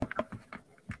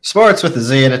Sports with a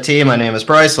Z and a T. My name is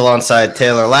Bryce, alongside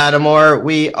Taylor Lattimore.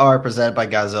 We are presented by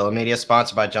Godzilla Media,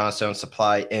 sponsored by Johnstone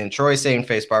Supply in Troy, St.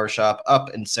 Face Barbershop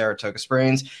up in Saratoga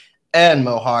Springs, and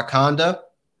Mohawk Honda.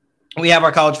 We have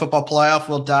our college football playoff.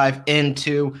 We'll dive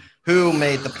into who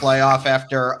made the playoff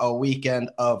after a weekend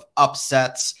of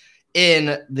upsets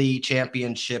in the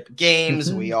championship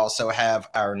games. We also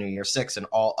have our New Year's Six and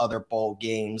all other bowl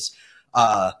games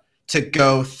to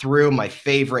go through. My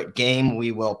favorite game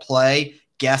we will play.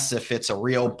 Guess if it's a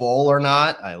real bowl or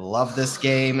not. I love this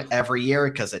game every year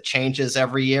because it changes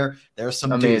every year. There's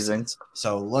some amazing. doozies.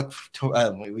 So look,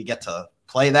 we get to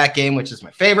play that game, which is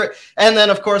my favorite. And then,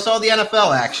 of course, all the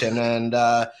NFL action. And,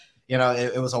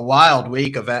 it was a wild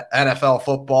week of NFL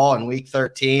football in week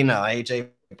 13. A.J.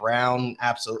 Brown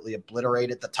absolutely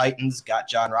obliterated the Titans, got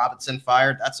John Robinson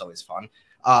fired. That's always fun.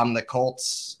 The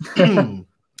Colts,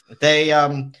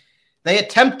 they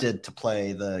attempted to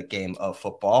play the game of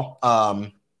football.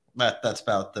 That's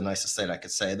about the nicest thing I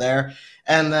could say there.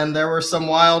 And then there were some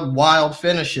wild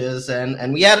finishes,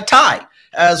 and we had a tie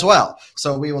as well.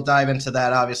 So we will dive into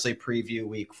that, obviously preview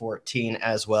week 14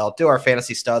 as well, do our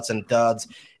fantasy studs and duds,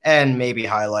 and maybe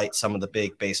highlight some of the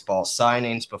big baseball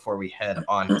signings before we head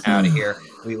on out of here.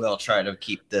 We will try to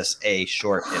keep this a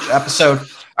short-ish episode.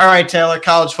 All right, Taylor,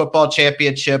 college football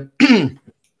championship.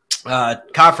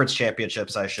 Conference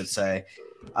championships, I should say.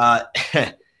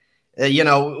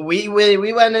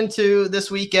 We went into this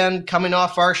weekend coming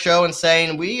off our show and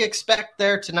saying we expect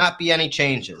there to not be any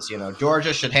changes.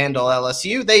 Georgia should handle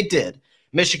LSU. They did.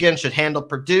 Michigan should handle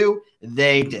Purdue.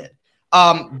 They did.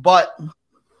 But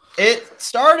it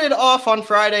started off on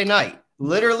Friday night,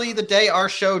 literally the day our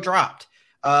show dropped.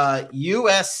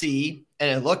 USC, and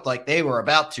it looked like they were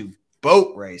about to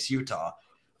boat race Utah.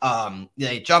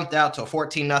 They jumped out to a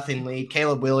 14-0 lead.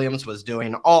 Caleb Williams was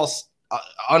doing all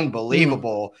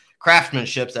unbelievable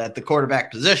craftsmanship at the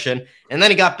quarterback position, and then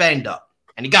he got banged up.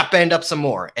 And he got banged up some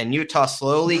more, and Utah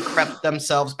slowly crept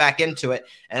themselves back into it,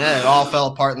 and then it all fell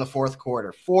apart in the fourth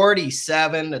quarter.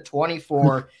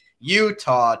 47-24,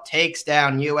 Utah takes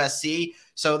down USC,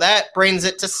 so that brings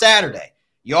it to Saturday.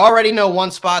 You already know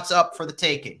one spot's up for the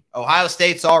taking. Ohio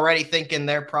State's already thinking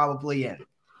they're probably in.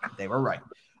 They were right.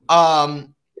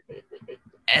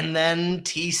 And then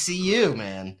TCU,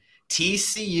 man.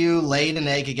 TCU laid an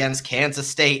egg against Kansas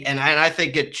State, and I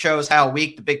think it shows how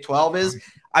weak the Big 12 is.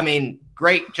 I mean,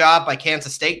 great job by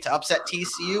Kansas State to upset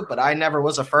TCU, but I never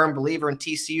was a firm believer in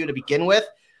TCU to begin with,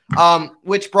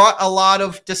 which brought a lot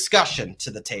of discussion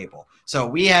to the table. So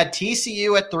we had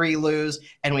TCU at 3 lose,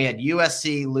 and we had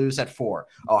USC lose at 4.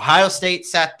 Ohio State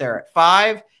sat there at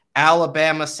 5.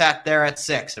 Alabama sat there at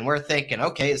 6, and we're thinking,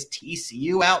 okay, is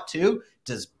TCU out too?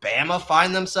 Does Bama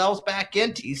find themselves back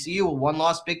in? TCU, a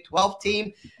one-loss Big 12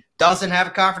 team, doesn't have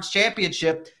a conference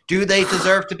championship. Do they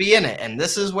deserve to be in it? And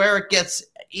this is where it gets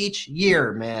each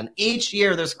year, man. Each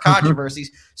year there's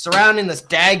controversies surrounding this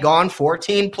daggone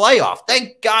 14 playoff.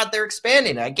 Thank God they're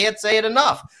expanding. I can't say it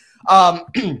enough.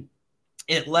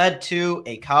 It led to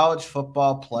a college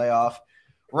football playoff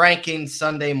ranking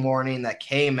Sunday morning that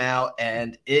came out,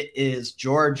 and it is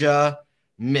Georgia,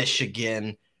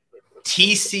 Michigan.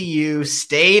 TCU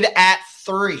stayed at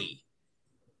 3,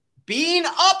 being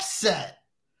upset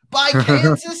by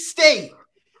Kansas State,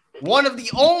 one of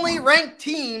the only ranked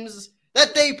teams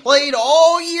that they played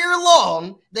all year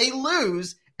long. They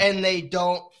lose, and they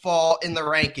don't fall in the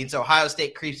rankings. Ohio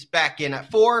State creeps back in at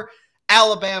 4.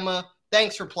 Alabama,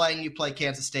 thanks for playing. You play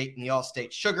Kansas State in the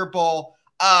All-State Sugar Bowl.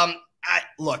 I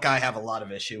have a lot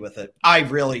of issue with it. I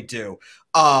really do.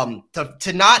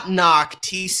 To not knock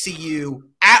TCU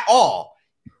at all.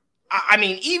 I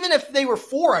mean, even if they were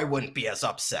 4, I wouldn't be as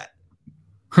upset.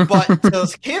 But to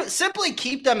simply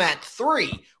keep them at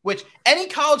 3, which any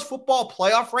college football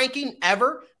playoff ranking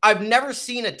ever, I've never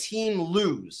seen a team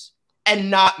lose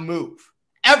and not move.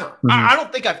 Ever. Mm-hmm. I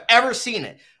don't think I've ever seen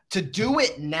it. To do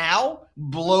it now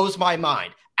blows my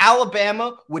mind.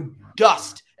 Alabama would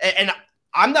dust. And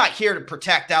I'm not here to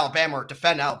protect Alabama or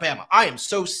defend Alabama. I am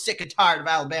so sick and tired of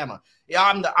Alabama. Yeah,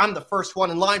 I'm the first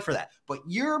one in line for that. But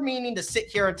you're meaning to sit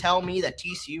here and tell me that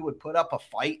TCU would put up a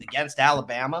fight against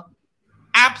Alabama?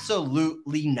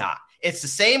 Absolutely not. It's the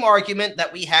same argument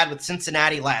that we had with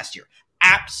Cincinnati last year.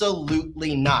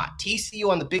 Absolutely not. TCU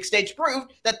on the big stage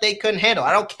proved that they couldn't handle it.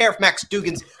 I don't care if Max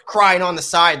Duggan's crying on the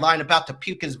sideline about to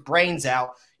puke his brains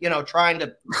out, trying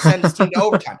to send his team to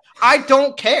overtime. I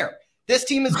don't care. This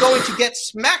team is going to get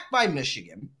smacked by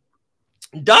Michigan.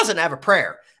 Doesn't have a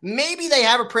prayer. Maybe they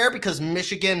have a prayer because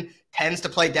Michigan tends to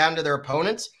play down to their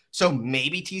opponents, so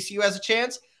maybe TCU has a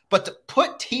chance. But to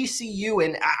put TCU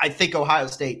in, I think Ohio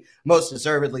State, most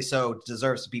deservedly so,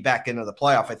 deserves to be back into the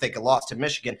playoff. I think a loss to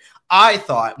Michigan. I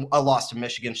thought a loss to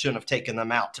Michigan shouldn't have taken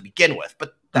them out to begin with,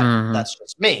 but that's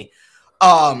just me.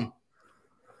 My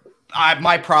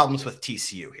problems with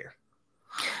TCU here.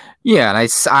 Yeah, and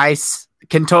I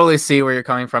can totally see where you're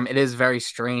coming from. It is very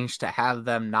strange to have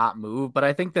them not move, but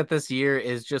I think that this year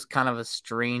is just kind of a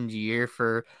strange year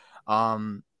for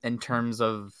in terms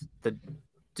of the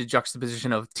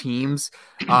juxtaposition of teams,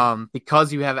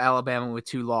 because you have Alabama with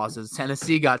 2 losses,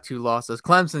 Tennessee got 2 losses,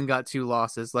 Clemson got 2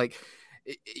 losses, like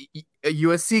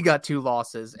USC got 2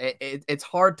 losses. It's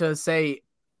hard to say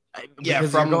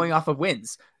because you're going off of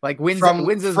wins. Like wins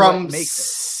is from what makes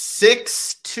it.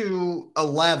 6 to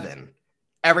 11.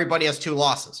 Everybody has 2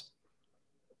 losses.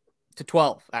 To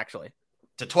 12, actually.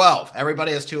 To 12.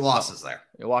 Everybody has 2 losses there.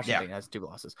 Washington has 2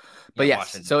 losses. But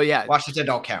yes, Washington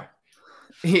don't count.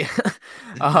 Yeah.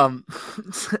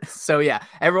 So yeah,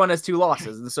 everyone has 2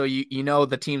 losses. And so you know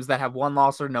the teams that have 1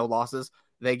 loss or no losses,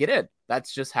 they get in.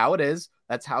 That's just how it is.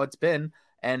 That's how it's been.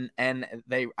 And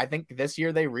I think this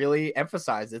year they really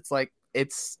emphasize it's like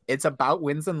it's about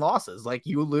wins and losses. Like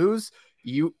you lose,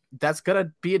 that's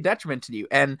gonna be a detriment to you.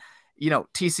 And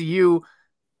TCU,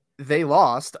 they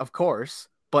lost, of course,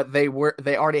 but they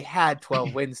already had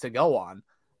 12 wins to go on.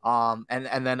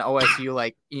 And then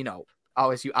OSU,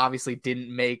 OSU obviously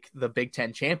didn't make the Big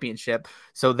Ten championship,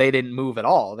 so they didn't move at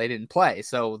all. They didn't play.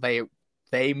 So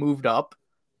they moved up,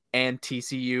 and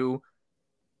TCU,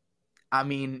 I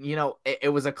mean,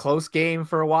 it was a close game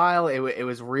for a while. It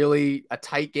was really a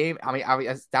tight game. I mean,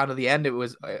 down to the end, it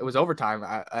was overtime,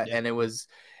 and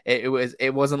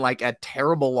it wasn't like a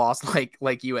terrible loss like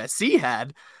USC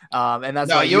had. And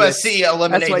that's why USC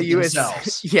eliminated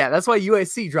themselves. Yeah, that's why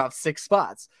USC dropped 6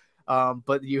 spots.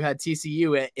 But you had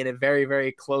TCU in a very,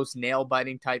 very close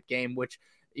nail-biting type game, which,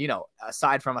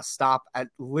 aside from a stop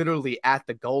literally at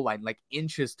the goal line, like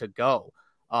inches to go,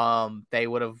 they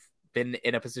would have been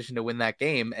in a position to win that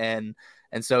game. And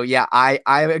so, yeah, I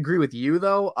agree with you,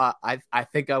 though. I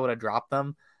think I would have dropped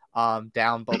them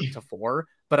down both to 4.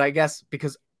 But I guess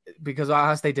because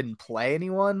Ohio State didn't play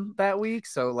anyone that week,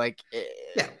 so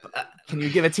can you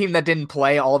give a team that didn't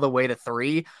play all the way to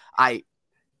 3?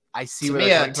 I see. To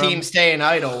me, a team staying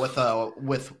idle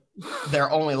with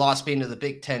their only loss being to the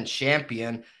Big Ten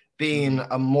champion being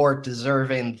a more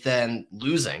deserving than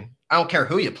losing. I don't care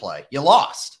who you play, you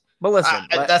lost. But listen,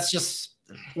 that's just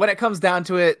when it comes down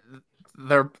to it,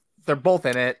 they're both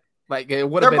in it. Like it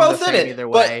would have been both the same either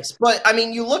way. But I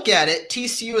mean, you look at it.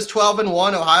 TCU is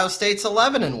 12-1. Ohio State's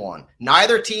 11-1.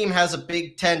 Neither team has a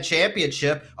Big Ten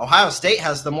championship. Ohio State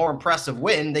has the more impressive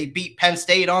win. They beat Penn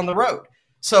State on the road.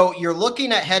 So you're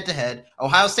looking at head-to-head.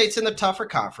 Ohio State's in the tougher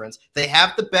conference. They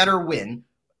have the better win.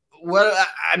 You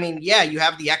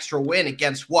have the extra win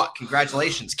against what?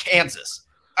 Congratulations, Kansas.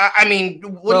 I mean,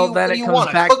 then it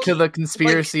comes back to the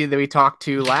conspiracy that we talked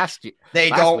to last week,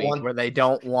 where they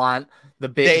don't want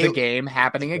the game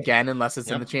happening again unless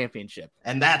it's in the championship.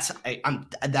 And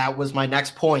that was my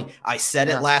next point. I said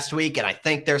it last week, and I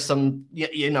think there's some,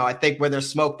 I think where there's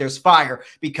smoke, there's fire,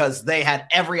 because they had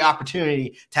every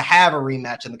opportunity to have a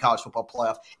rematch in the college football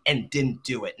playoff and didn't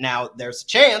do it. Now, there's a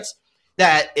chance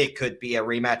that it could be a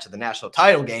rematch of the national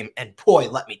title game, and boy,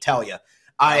 let me tell you,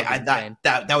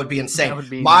 that would be insane. That would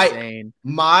be insane.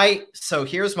 So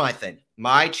here's my thing.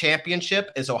 My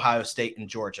championship is Ohio State and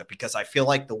Georgia, because I feel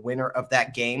like the winner of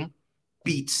that game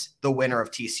beats the winner of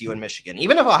TCU and Michigan.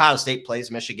 Even if Ohio State plays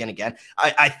Michigan again,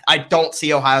 I don't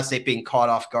see Ohio State being caught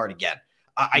off guard again.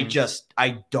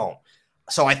 I don't.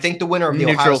 So I think the winner of the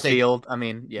neutral Ohio State field. I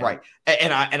mean, yeah, right.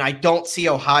 And I don't see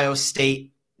Ohio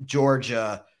State,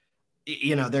 Georgia.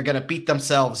 They're going to beat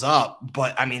themselves up.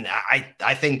 But, I mean,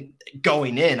 I think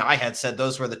going in, I had said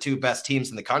those were the 2 best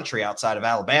teams in the country outside of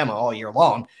Alabama all year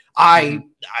long. I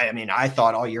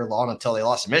thought all year long until they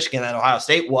lost to Michigan that Ohio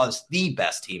State was the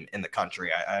best team in the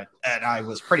country. And I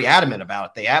was pretty adamant about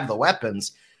it. They have the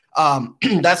weapons.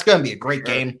 That's going to be a great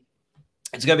game.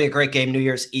 It's going to be a great game New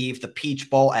Year's Eve, the Peach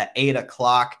Bowl at 8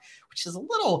 o'clock, which is a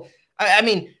little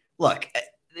 – look,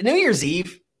 New Year's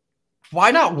Eve,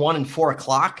 why not 1 and 4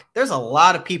 o'clock? There's a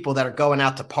lot of people that are going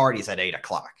out to parties at 8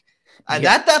 o'clock.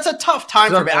 That's a tough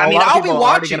time for me. I mean, I'll be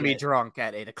watching. Going to be drunk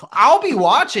at 8 o'clock. I'll be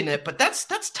watching it, but that's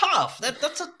tough.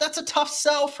 That's a tough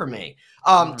sell for me.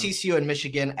 TCU and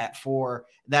Michigan at 4.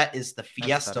 That is the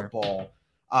Fiesta Bowl.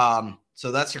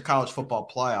 So that's your college football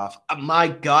playoff. My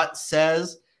gut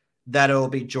says that it will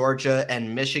be Georgia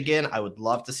and Michigan. I would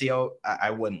love to see.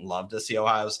 I wouldn't love to see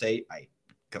Ohio State.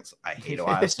 Because I hate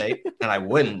Ohio State, and I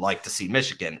wouldn't like to see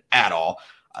Michigan at all.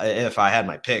 If I had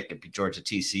my pick, it'd be Georgia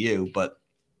TCU. But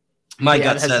My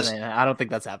gut says I don't think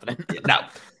that's happening. no.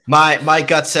 My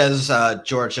gut says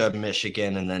Georgia,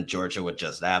 Michigan, and then Georgia would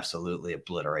just absolutely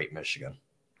obliterate Michigan.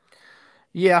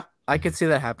 Yeah, I could see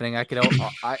that happening. I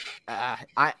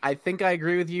think I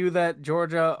agree with you that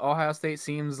Georgia, Ohio State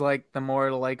seems like the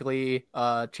more likely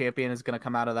champion is going to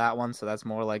come out of that one. So that's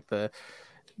more like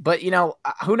but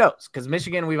who knows? Because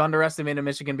Michigan, we've underestimated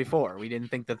Michigan before. We didn't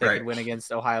think that they could win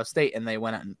against Ohio State, and they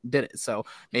went out and did it. So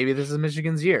maybe this is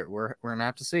Michigan's year. We're gonna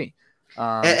have to see.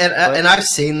 And I've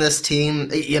seen this team.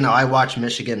 I watch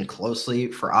Michigan closely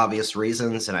for obvious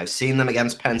reasons, and I've seen them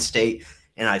against Penn State.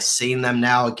 And I've seen them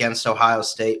now against Ohio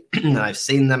State, and I've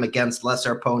seen them against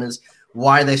lesser opponents,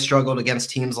 why they struggled against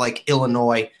teams like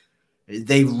Illinois.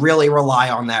 They really rely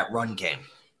on that run game.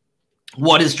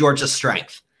 What is Georgia's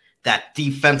strength? That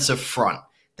defensive front.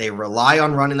 They rely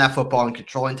on running that football and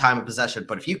controlling time of possession.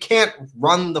 But if you can't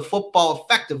run the football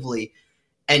effectively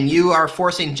and you are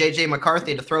forcing J.J.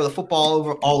 McCarthy to throw the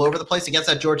football all over the place against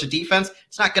that Georgia defense,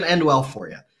 it's not going to end well for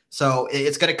you. So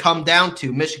it's going to come down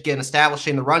to Michigan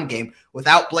establishing the run game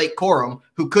without Blake Corum,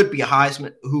 who could be a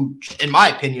Heisman, who, in my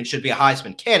opinion, should be a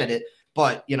Heisman candidate.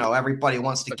 But, everybody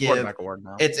wants to give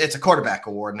 – it's a quarterback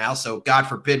award now. So, God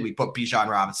forbid we put Bijan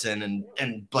Robinson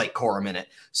and Blake Corum in it.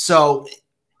 So,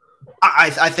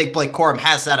 I think Blake Corum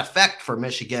has that effect for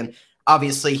Michigan.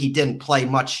 Obviously, he didn't play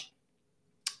much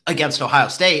against Ohio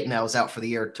State, and that was out for the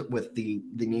year with the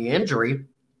knee injury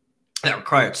that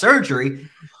required surgery.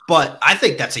 But I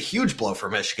think that's a huge blow for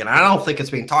Michigan. I don't think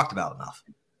it's being talked about enough.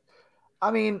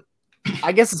 I mean,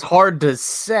 I guess it's hard to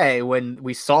say when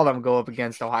we saw them go up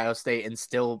against Ohio State and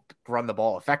still run the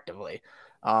ball effectively.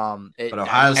 But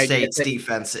Ohio State's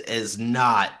defense is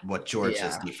not what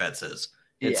Georgia's defense is.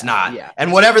 It's not. Yeah.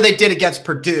 And whatever they did against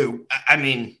Purdue, I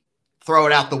mean, throw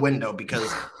it out the window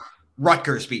because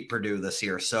Rutgers beat Purdue this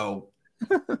year. So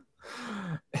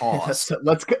pause.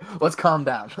 Let's calm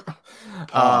down.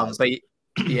 But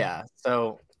yeah,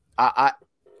 so I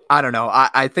don't know.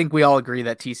 I think we all agree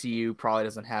that TCU probably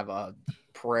doesn't have a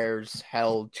prayers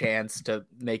held chance to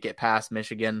make it past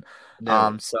Michigan.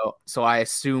 No. So I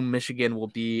assume Michigan will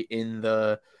be in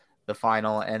the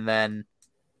final, and then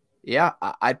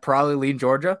I'd probably lean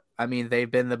Georgia. I mean,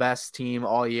 they've been the best team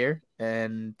all year,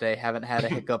 and they haven't had a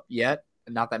hiccup yet.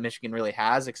 Not that Michigan really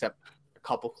has, except a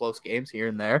couple close games here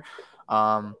and there.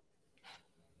 I'd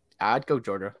go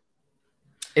Georgia.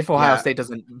 If Ohio State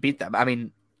doesn't beat them. I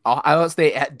mean, Ohio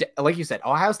State, like you said,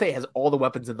 Ohio State has all the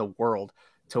weapons in the world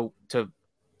to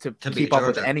keep up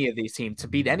with any of these teams, to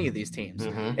beat any of these teams.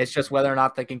 Mm-hmm. It's just whether or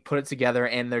not they can put it together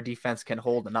and their defense can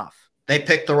hold enough. They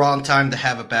picked the wrong time to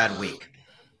have a bad week,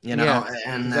 and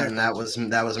then that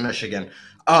was Michigan.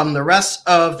 The rest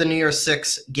of the New Year's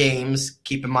Six games,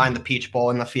 keep in mind the Peach Bowl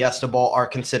and the Fiesta Bowl are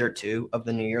considered 2 of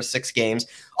the New Year's Six games.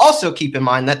 Also keep in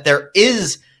mind that there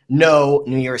is no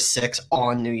New Year's Six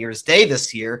on New Year's Day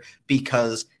this year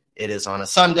because it is on a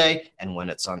Sunday, and when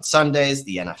it's on Sundays,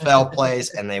 the NFL plays,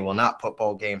 and they will not put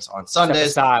bowl games on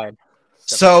Sundays.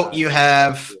 So you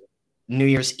have New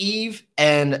Year's Eve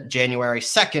and January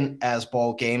 2nd as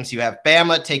bowl games. You have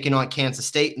Bama taking on Kansas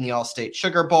State in the All-State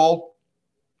Sugar Bowl.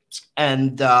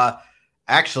 And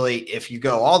actually, if you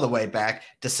go all the way back,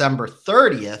 December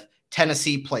 30th,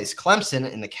 Tennessee plays Clemson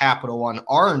in the Capital One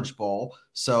Orange Bowl.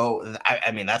 So,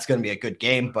 I mean, that's going to be a good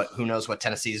game, but who knows what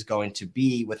Tennessee is going to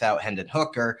be without Hendon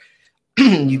Hooker.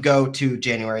 You go to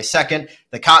January 2nd.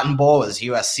 The Cotton Bowl is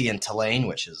USC and Tulane,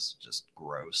 which is just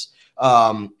gross.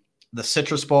 The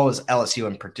Citrus Bowl is LSU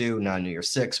and Purdue, not New Year's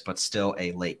Six, but still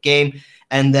a late game.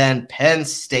 And then Penn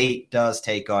State does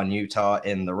take on Utah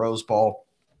in the Rose Bowl.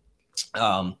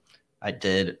 I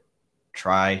did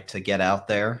try to get out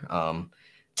there.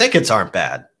 Tickets aren't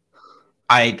bad.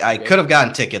 I could have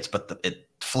gotten tickets, but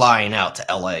flying out to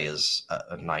LA is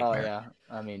a nightmare. Oh yeah,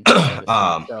 I mean,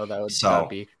 that would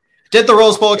be. Did the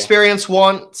Rose Bowl experience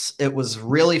once. It was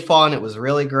really fun. It was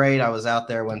really great. I was out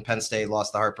there when Penn State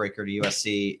lost the heartbreaker to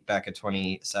USC back in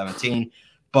 2017.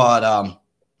 But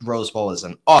Rose Bowl is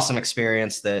an awesome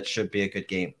experience that should be a good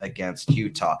game against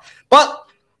Utah. But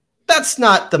that's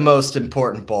not the most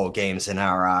important bowl games in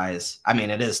our eyes. I mean,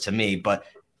 it is to me, but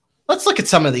let's look at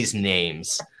some of these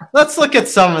names.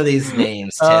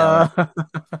 Tim.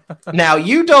 Now,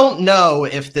 you don't know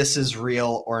if this is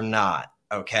real or not.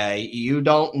 Okay, you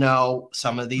don't know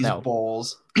some of these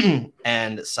bowls,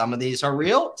 and some of these are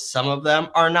real. Some of them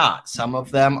are not. Some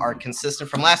of them are consistent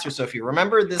from last year. So if you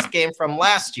remember this game from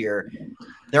last year,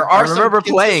 there are. I remember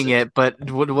playing it, but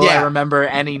will I remember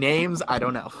any names? I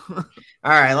don't know. All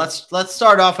right, let's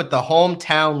start off with the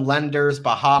Hometown Lenders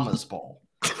Bahamas Bowl.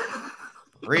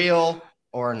 Real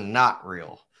or not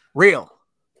real? Real.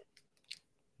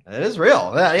 It is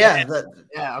real. Yeah.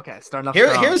 Yeah. Okay. Starting off Here,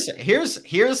 strong.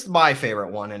 here's my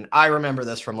favorite one, and I remember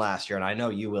this from last year, and I know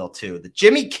you will too. The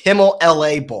Jimmy Kimmel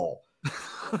LA Bowl,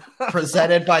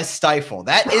 presented by Stifle.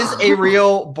 That is a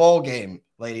real bowl game,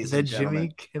 ladies and gentlemen.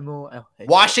 Jimmy Kimmel LA.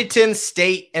 Washington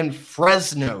State and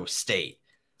Fresno State.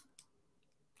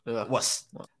 Ugh.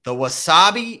 The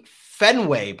Wasabi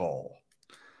Fenway Bowl.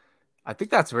 I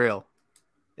think that's real.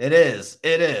 It is.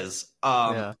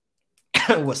 Yeah.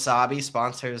 Wasabi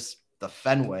sponsors the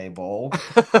Fenway Bowl.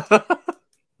 The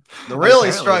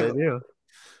really struggle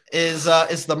is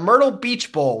the Myrtle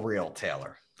Beach Bowl real,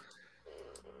 Taylor?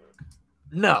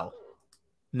 No.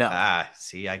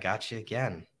 See, I got you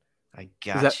again. I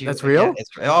got you. That's real?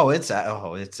 It's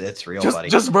real, buddy.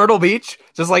 Just Myrtle Beach?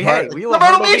 Just like, hey, we love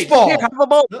Myrtle Beach Bowl. Here, have a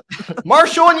bowl.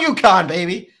 Marshall and Yukon,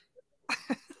 baby.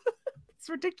 It's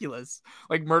ridiculous.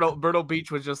 Like Myrtle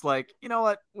Beach was just like, you know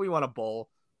what? We want a bowl.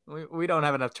 We don't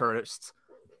have enough tourists.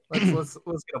 Let's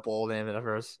get a bowl name in it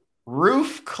first.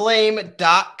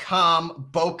 Roofclaim.com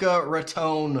Boca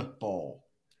Raton Bowl.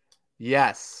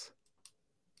 Yes,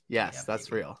 Yeah, that's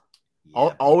baby. real.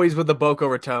 Yeah, Always with the Boca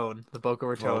Raton. The Boca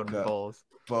Raton bowls.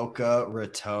 Boca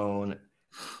Raton.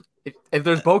 If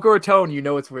there's Boca Raton, you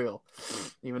know it's real.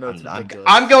 Even though it's ridiculous.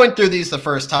 I'm going through these the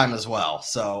first time as well.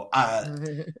 So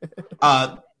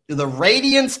the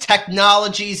Radiance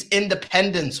Technologies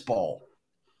Independence Bowl.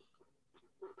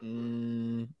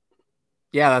 Yeah,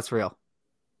 that's real.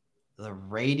 The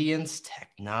Radiance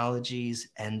Technologies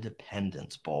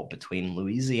Independence Bowl between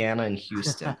Louisiana and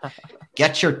Houston.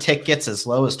 Get your tickets as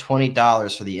low as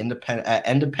 $20 for the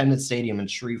Independence Stadium in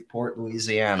Shreveport,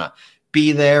 Louisiana.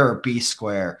 Be there or be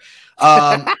square.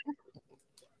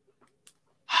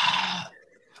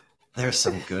 There's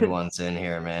some good ones in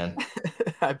here, man.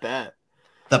 I bet.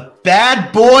 The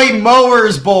Bad Boy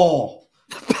Mowers Bowl.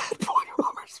 The Bad Boy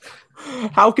Mowers.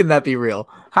 How can that be real?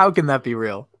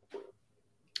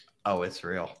 Oh, it's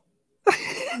real.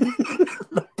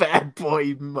 The Bad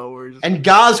Boy Mowers. And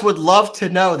Gaz would love to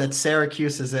know that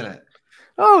Syracuse is in it.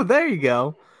 Oh, there you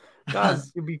go.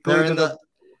 Gaz, you'd be They're in the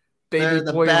baby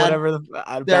boy, whatever.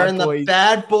 They're in the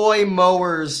Bad Boy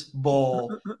Mowers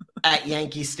Bowl at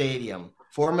Yankee Stadium,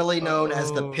 formerly known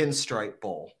as the Pinstripe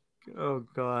Bowl. Oh,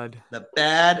 God. The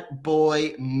Bad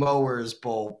Boy Mowers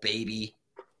Bowl, baby.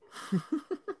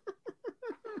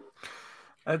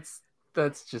 That's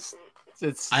just...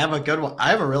 I have a good one.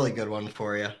 I have a really good one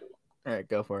for you. All right,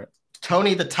 go for it.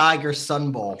 Tony the Tiger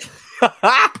Sun Bowl.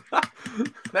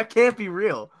 That can't be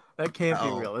real. That can't be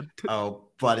real. Oh,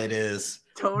 but it is.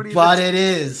 It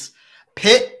is.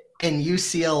 Pitt and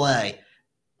UCLA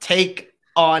take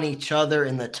on each other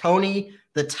in the Tony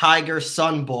the Tiger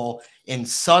Sun Bowl in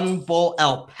Sun Bowl,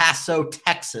 El Paso,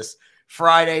 Texas,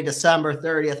 Friday, December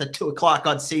 30th at 2:00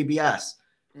 on CBS.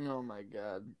 Oh, my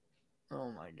God.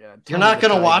 You're not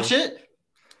going to watch it?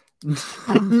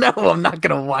 No, I'm not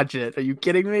going to watch it. Are you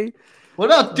kidding me? What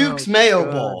about Duke's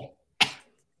Mayo Bowl?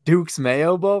 Duke's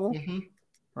Mayo Bowl? Mm-hmm.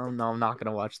 Oh, no, I'm not going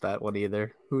to watch that one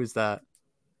either. Who is that?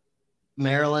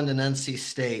 Maryland and NC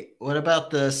State. What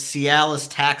about the Cialis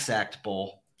Tax Act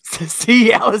Bowl?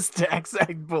 Cialis Tax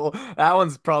Act Bowl. That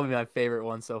one's probably my favorite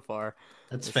one so far.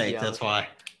 That's fake. Cialis. That's why.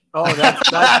 Oh,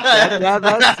 that's I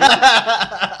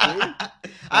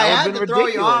had to throw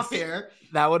you off here.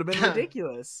 That would have been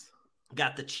ridiculous.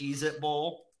 Got the Cheez-It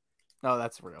Bowl. Oh,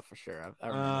 that's real for sure.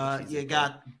 You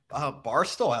got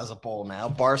Barstool has a bowl now.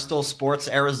 Barstool Sports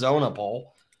Arizona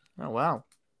Bowl. Oh, wow.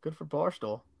 Good for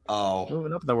Barstool. Oh,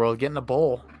 moving up in the world, getting a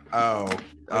bowl.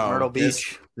 Myrtle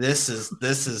Beach. This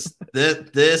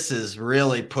is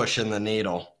really pushing the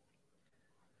needle.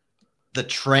 The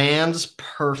Trans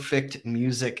Perfect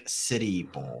Music City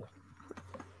Bowl.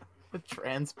 The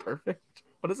Trans Perfect?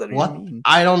 What does that even mean?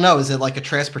 I don't know. Is it like a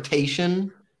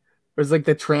transportation? Or is it like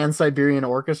the Trans-Siberian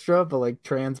Orchestra, but like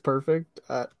Trans Perfect?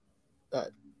 I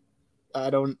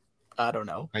don't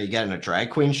know. Are you getting a drag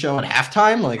queen show at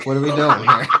halftime? Like, what are we doing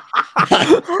here?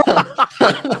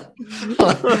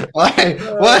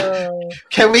 what?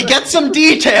 Can we get some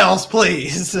details,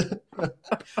 please?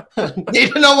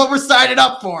 Need to know what we're signing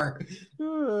up for.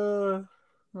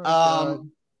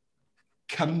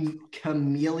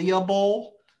 Camellia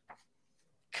Bowl.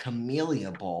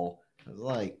 Camellia Bowl.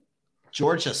 Like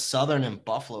Georgia Southern and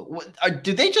Buffalo.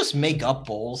 Do they just make up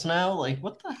bowls now? Like,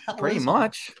 what the hell? Pretty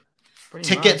much.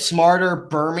 Ticket Smarter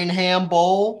Birmingham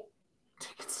Bowl.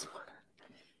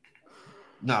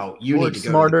 No, you need to go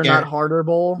Smarter, not Harder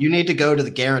Bowl. You need to go to the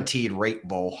Guaranteed Rate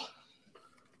Bowl.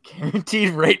 Guaranteed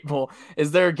Rate Bowl.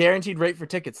 Is there a guaranteed rate for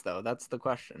tickets though? That's the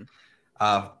question.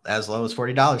 As low as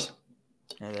 $40.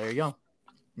 Yeah, there you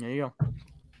go.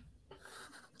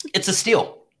 It's a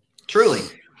steal, truly.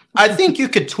 I think you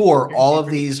could tour all of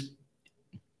these.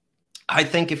 I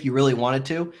think if you really wanted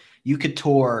to, you could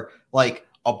tour like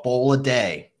a bowl a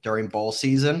day during bowl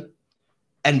season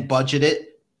and budget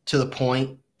it to the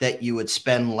point that you would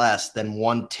spend less than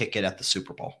one ticket at the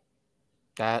Super Bowl.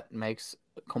 That makes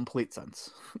complete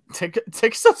sense.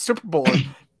 Tickets to the Super Bowl are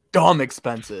dumb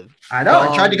expensive. I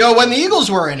know. I tried to go when the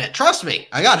Eagles were in it. Trust me.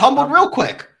 I got humbled real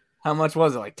quick. How much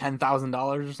was it? Like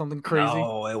 $10,000 or something crazy?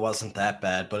 No, it wasn't that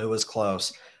bad, but it was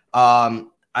close. Like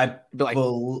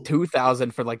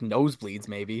 $2,000 for like nosebleeds,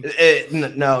 maybe.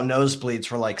 No, nosebleeds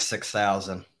for like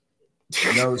 $6,000.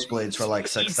 Nosebleeds for like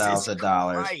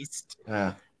 $6,000.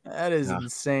 Yeah, that is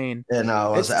insane. Yeah,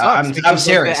 no, I'm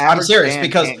serious. I'm serious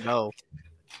because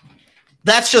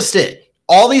that's just it.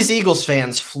 All these Eagles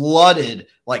fans flooded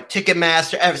like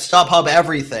Ticketmaster, StubHub,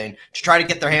 everything to try to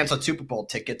get their hands on Super Bowl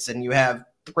tickets, and you have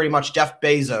pretty much Jeff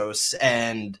Bezos,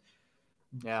 and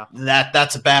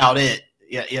that's about it.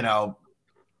 You know,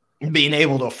 being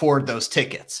able to afford those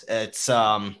tickets, it's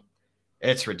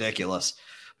ridiculous.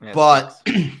 Yeah, but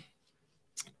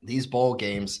these bowl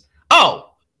games.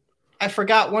 Oh, I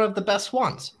forgot one of the best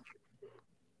ones.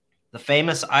 The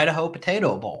famous Idaho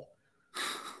Potato Bowl.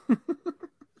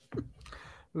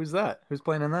 Who's that? Who's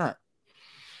playing in that?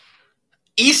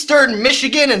 Eastern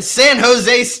Michigan and San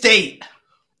Jose State.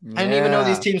 Yeah. I didn't even know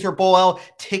these teams were bowl eligible.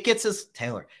 Tickets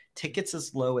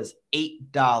as low as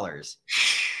 $8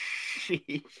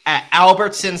 at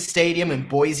Albertson Stadium in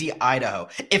Boise, Idaho.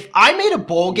 If I made a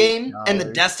bowl game and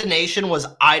the destination was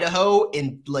Idaho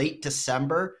in late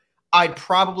December, I'd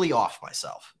probably off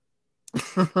myself.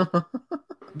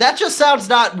 That just sounds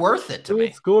not worth it to me.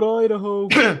 Let's go to Idaho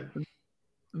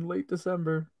in late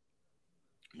December.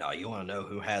 No, you want to know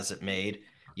who has it made?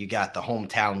 You got the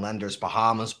Hometown Lenders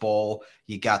Bahamas Bowl.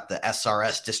 You got the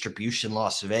SRS Distribution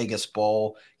Las Vegas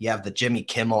Bowl. You have the Jimmy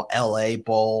Kimmel LA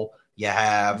Bowl. You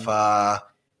have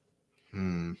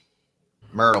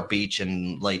Myrtle Beach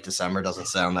in late December. Doesn't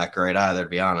sound that great either, to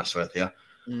be honest with you.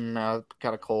 No,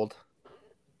 kind of cold.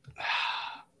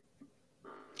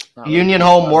 Union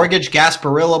Home Mortgage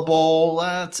Gasparilla Bowl.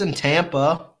 It's in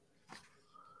Tampa.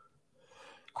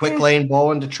 Quick Lane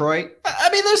Bowl in Detroit. I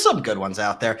mean, there's some good ones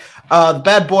out there. The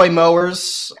Bad Boy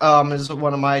Mowers is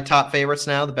one of my top favorites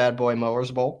now. The Bad Boy Mowers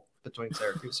Bowl between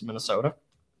Syracuse and Minnesota.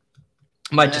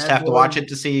 Might just have to watch it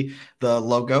to see the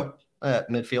logo at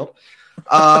midfield.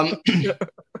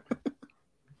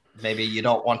 Maybe you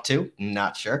don't want to.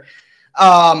 Not sure.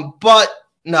 But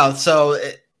no, so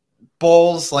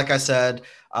bowls, like I said,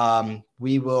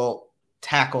 we will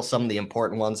tackle some of the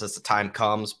important ones as the time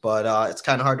comes, but it's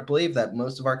kind of hard to believe that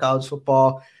most of our college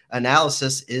football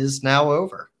analysis is now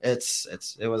over. It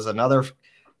was another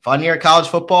fun year of college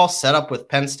football, set up with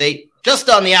Penn State just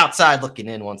on the outside looking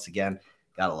in once again.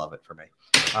 Gotta love it for me.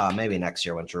 Maybe next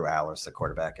year when Drew Aller's the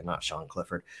quarterback and not Sean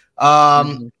Clifford.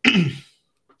 We'll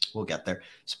get there.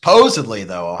 Supposedly,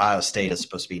 though, Ohio State is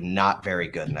supposed to be not very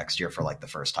good next year for like the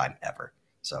first time ever.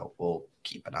 So we'll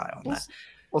keep an eye on that.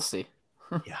 We'll see.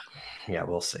 Yeah,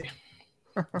 we'll see.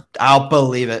 I'll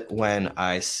believe it when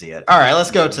I see it. All right,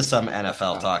 let's go to some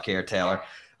NFL talk here, Taylor.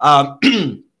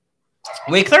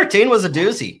 Week 13 was a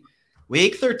doozy.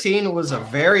 Week 13 was a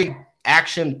very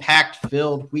action-packed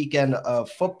filled weekend of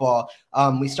football.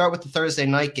 We start with the Thursday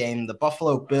night game, the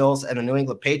Buffalo Bills and the New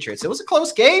England Patriots. It was a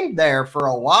close game there for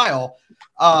a while.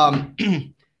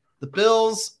 The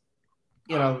Bills,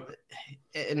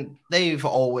 and they've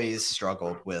always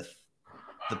struggled with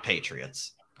the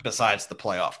Patriots besides the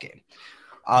playoff game.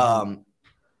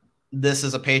 This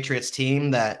is a Patriots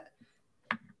team that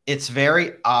it's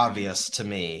very obvious to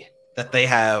me that they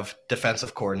have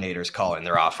defensive coordinators calling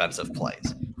their offensive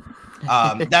plays.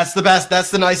 That's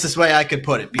the nicest way I could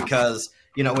put it, because,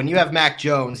 when you have Mac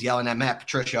Jones yelling at Matt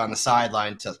Patricia on the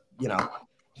sideline to,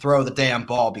 throw the damn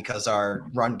ball because our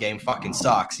run game fucking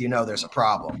sucks, there's a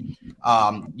problem.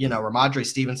 Ramondre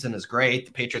Stevenson is great.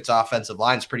 The Patriots offensive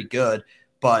line is pretty good,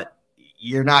 but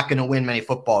you're not going to win many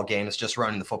football games just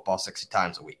running the football 60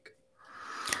 times a week.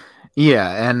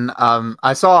 Yeah, and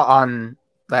I saw on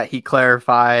that he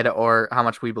clarified or how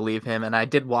much we believe him, and I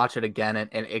did watch it again, and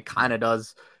it kind of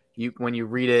does. When you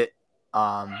read it,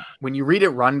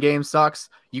 run game sucks.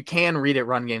 You can read it,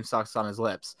 run game sucks on his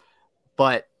lips,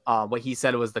 but what he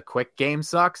said was the quick game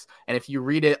sucks, and if you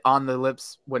read it on the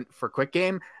lips for quick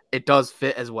game, it does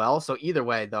fit as well. So either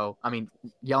way, though, I mean,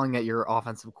 yelling at your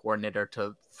offensive coordinator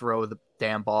to throw the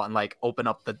damn ball and like open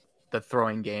up the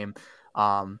throwing game.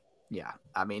 Yeah,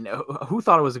 I mean, who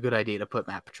thought it was a good idea to put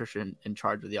Matt Patricia in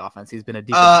charge of the offense? He's been a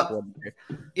defensive coordinator.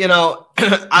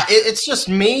 It's just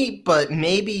me, but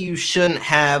maybe you shouldn't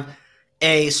have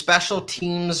a special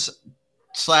teams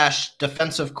slash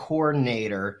defensive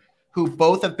coordinator, who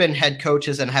both have been head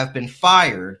coaches and have been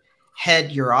fired,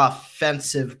 head your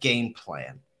offensive game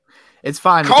plan? It's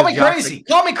fine. Call me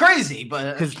crazy,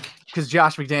 but because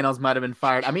Josh McDaniels might have been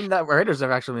fired. I mean, the Raiders have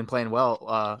actually been playing well.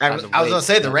 I was going to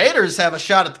say the Raiders have a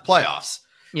shot at the playoffs.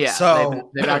 Yeah,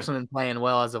 so they've actually been playing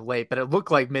well as of late. But it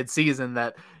looked like mid-season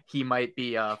that he might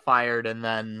be fired, and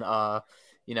then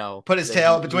put his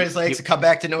tail between his legs and come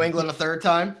back to New England a third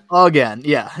time again.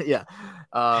 Yeah.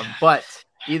 But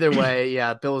either way,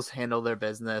 yeah, Bills handle their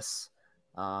business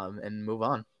and move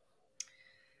on.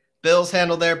 Bills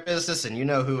handled their business, and you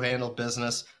know who handled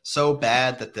business so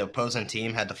bad that the opposing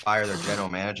team had to fire their general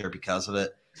manager because of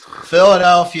it.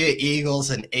 Philadelphia Eagles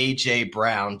and A.J.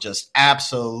 Brown just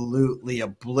absolutely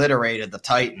obliterated the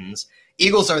Titans.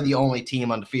 Eagles are the only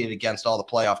team undefeated against all the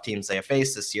playoff teams they have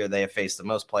faced this year. They have faced the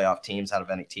most playoff teams out of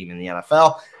any team in the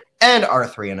NFL and are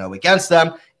 3-0 against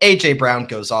them. A.J. Brown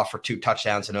goes off for 2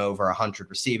 touchdowns and over 100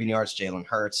 receiving yards. Jalen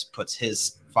Hurts puts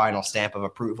his final stamp of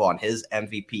approval on his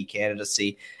MVP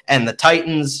candidacy. And the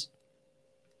Titans,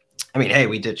 I mean, hey,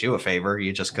 we did you a favor.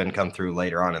 You just couldn't come through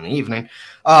later on in the evening.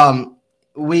 A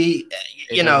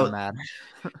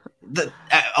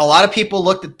lot of people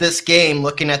looked at this game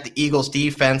looking at the Eagles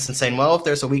defense and saying, well, if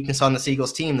there's a weakness on this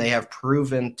Eagles team, they have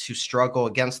proven to struggle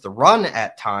against the run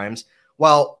at times.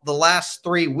 Well, the last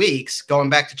 3 weeks, going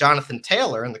back to Jonathan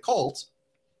Taylor and the Colts,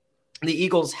 the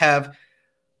Eagles have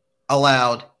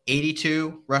allowed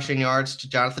 82 rushing yards to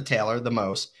Jonathan Taylor, the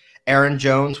most. Aaron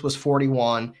Jones was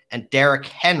 41, and Derrick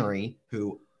Henry,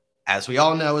 who, as we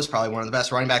all know, is probably one of the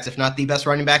best running backs, if not the best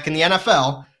running back in the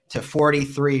NFL, to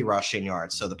 43 rushing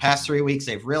yards. So the past 3 weeks,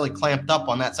 they've really clamped up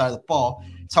on that side of the ball.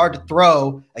 It's hard to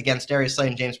throw against Darius Slay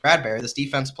and James Bradbury. This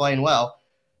defense playing well.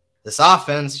 This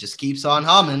offense just keeps on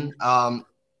humming. I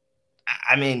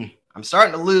mean, I'm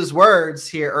starting to lose words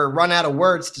here or run out of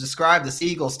words to describe this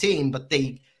Eagles team, but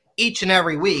they each and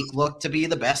every week look to be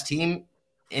the best team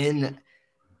in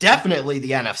definitely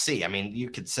the NFC. I mean, you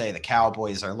could say the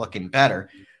Cowboys are looking better,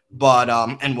 but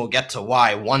and we'll get to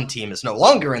why one team is no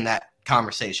longer in that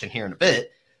conversation here in a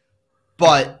bit.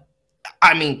 But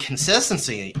I mean,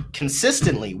 consistently,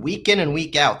 week in and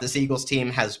week out, this Eagles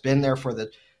team has been there for the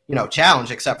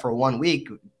challenge, except for 1 week,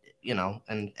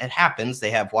 and it happens.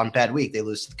 They have one bad week, they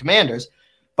lose to the Commanders,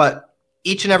 but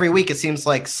each and every week it seems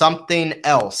like something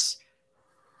else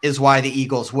is why the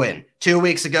Eagles win. 2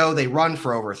 weeks ago, they run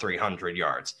for over 300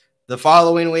 yards. The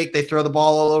following week, they throw the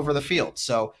ball all over the field.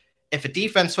 So if a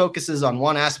defense focuses on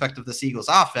one aspect of this Eagles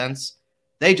offense,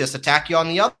 they just attack you on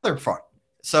the other front.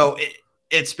 So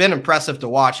it's been impressive to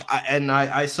watch.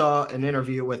 I saw an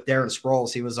interview with Darren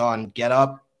Sproles. He was on Get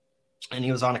Up, and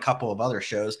he was on a couple of other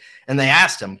shows, and they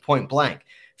asked him point blank,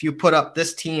 if you put up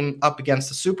this team up against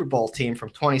the Super Bowl team from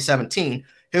 2017,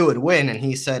 who would win? And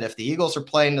he said, if the Eagles are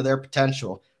playing to their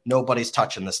potential, nobody's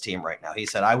touching this team right now. He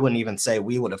said, I wouldn't even say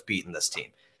we would have beaten this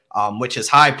team, which is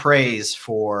high praise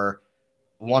for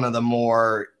one of the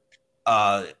more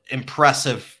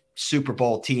impressive Super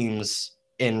Bowl teams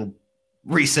in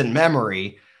recent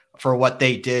memory for what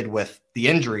they did with the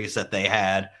injuries that they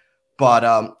had. But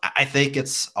I think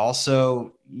it's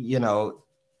also,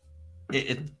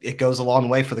 it goes a long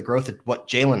way for the growth of what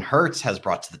Jalen Hurts has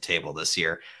brought to the table this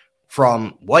year.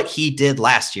 From what he did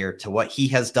last year to what he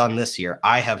has done this year,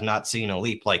 I have not seen a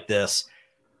leap like this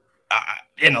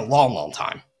in a long, long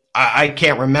time. I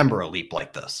can't remember a leap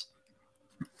like this.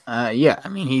 Yeah, I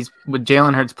mean, he's with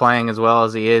Jalen Hurts playing as well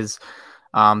as he is.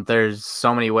 There's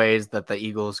so many ways that the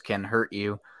Eagles can hurt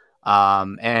you.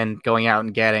 And going out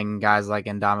and getting guys like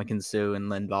Ndamukong Suh and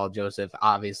Linval Joseph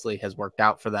obviously has worked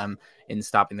out for them in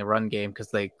stopping the run game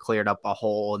because they cleared up a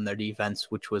hole in their defense,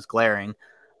 which was glaring.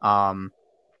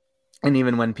 And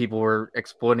even when people were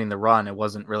exploiting the run, it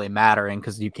wasn't really mattering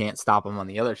because you can't stop them on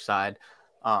the other side.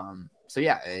 So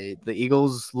yeah, the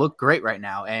Eagles look great right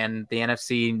now. And the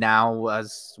NFC now,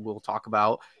 as we'll talk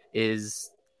about,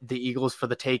 is the Eagles for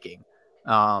the taking.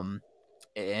 And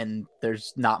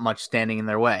there's not much standing in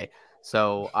their way.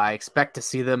 So I expect to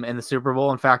see them in the Super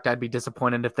Bowl. In fact, I'd be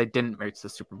disappointed if they didn't reach the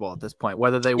Super Bowl at this point.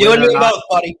 Whether they win you and or me not, both,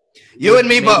 buddy. You and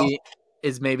me both.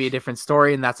 Is maybe a different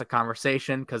story, and that's a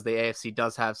conversation because the AFC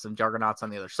does have some juggernauts on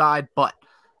the other side, but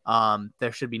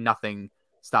there should be nothing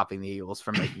stopping the Eagles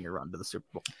from making a run to the Super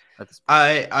Bowl at this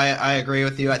point. I agree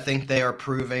with you. I think they are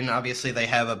proving. Obviously, they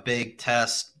have a big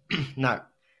test.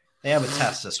 They have a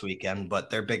test this weekend,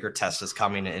 but their bigger test is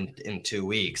coming in 2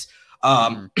 weeks.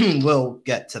 We'll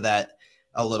get to that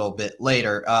a little bit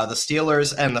later. The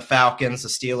Steelers and the Falcons. The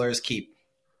Steelers keep,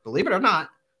 believe it or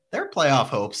not, their playoff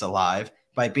hopes alive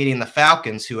by beating the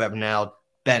Falcons, who have now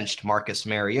benched Marcus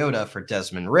Mariota for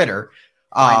Desmond Ridder.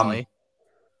 Finally.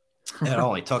 It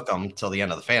only took them until the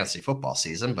end of the fantasy football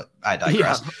season, but I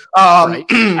digress. Yeah,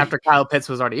 right. After Kyle Pitts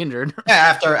was already injured.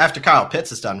 Yeah, after Kyle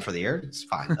Pitts is done for the year, it's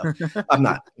fine though. I'm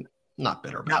not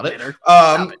bitter about it.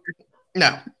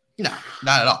 No,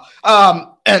 not at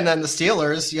all. And then the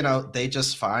Steelers, they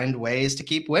just find ways to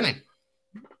keep winning.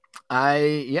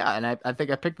 I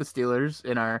think I picked the Steelers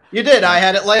in our. You did. I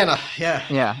had Atlanta. Yeah.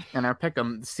 Yeah, in our pick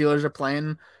 'em. The Steelers are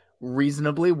playing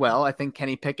reasonably well. I think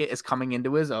Kenny Pickett is coming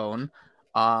into his own.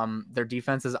 Their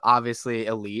defense is obviously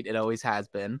elite. It always has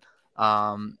been.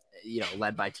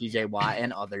 Led by TJ Watt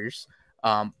and others.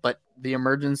 But the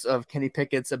emergence of Kenny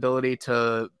Pickett's ability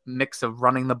to mix of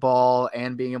running the ball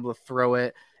and being able to throw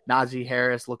it. Najee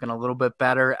Harris looking a little bit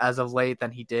better as of late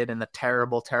than he did in the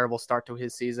terrible, terrible start to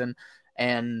his season.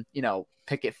 And,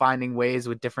 Pickett finding ways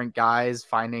with different guys,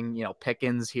 finding,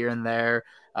 Pickens here and there,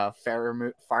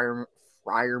 Freiermuth,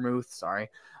 sorry,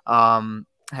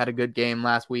 had a good game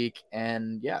last week.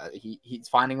 And, yeah, he's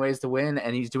finding ways to win,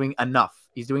 and he's doing enough.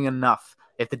 He's doing enough.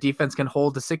 If the defense can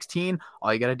hold to 16,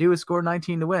 all you got to do is score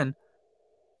 19 to win.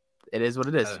 It is what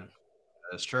it is. That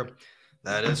is true.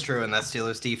 That is true. And that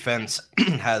Steelers defense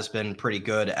has been pretty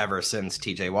good ever since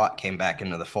TJ Watt came back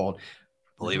into the fold.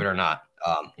 Believe it or not,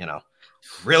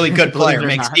 really good player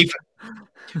makes defense.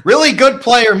 Really good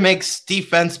player makes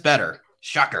defense better.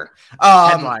 Shocker.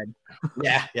 Headline.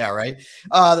 Yeah, right.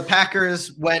 The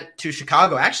Packers went to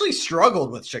Chicago. Actually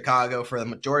struggled with Chicago for the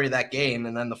majority of that game,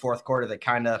 and then the fourth quarter they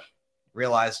kind of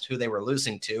realized who they were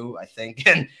losing to, I think,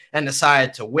 and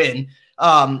decided to win.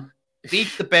 Beat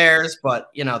the Bears, but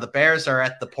the Bears are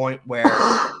at the point where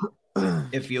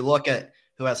if you look at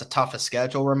who has the toughest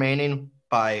schedule remaining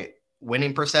by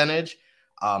winning percentage,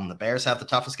 the Bears have the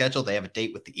toughest schedule. They have a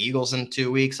date with the Eagles in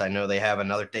 2 weeks. I know they have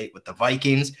another date with the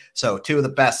Vikings. So two of the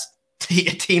best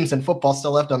teams in football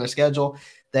still left on their schedule.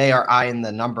 They are eyeing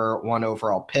the number 1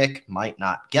 overall pick. Might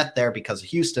not get there because of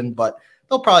Houston, but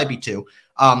they'll probably be 2.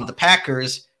 The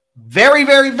Packers, very,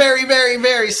 very, very, very,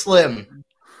 very slim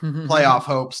playoff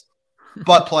hopes,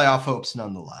 but playoff hopes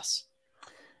nonetheless.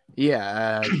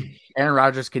 Yeah, Aaron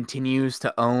Rodgers continues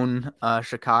to own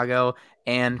Chicago,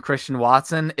 and Christian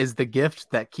Watson is the gift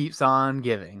that keeps on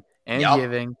giving and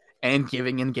giving and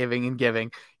giving and giving and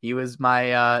giving. He was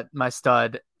my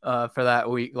stud for that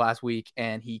last week,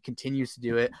 and he continues to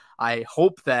do it. I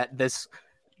hope that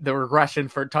the regression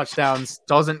for touchdowns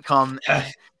doesn't come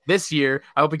this year.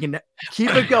 I hope he can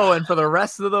keep it going for the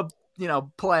rest of the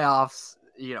playoffs.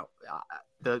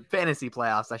 The fantasy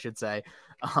playoffs, I should say.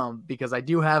 Because I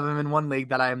do have him in one league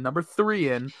that I am number 3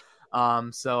 in.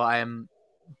 So I am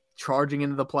charging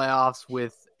into the playoffs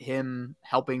with him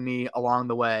helping me along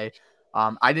the way.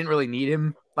 I didn't really need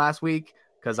him last week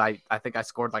because I think I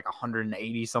scored like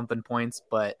 180 something points,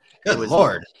 but good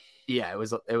Lord. Yeah, it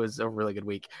was a really good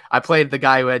week. I played the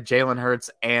guy who had Jalen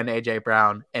Hurts and AJ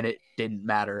Brown, and it didn't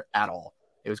matter at all.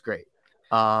 It was great.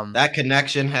 That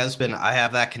connection I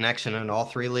have that connection in all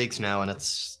 3 leagues now, and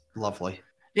it's lovely.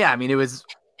 Yeah, I mean, it was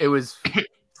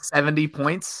 70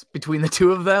 points between the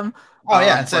two of them. Oh,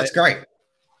 yeah, that's great.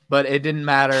 But it didn't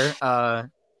matter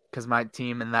because my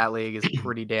team in that league is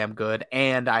pretty damn good.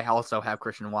 And I also have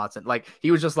Christian Watson. Like,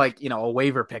 he was just like, a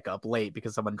waiver pickup late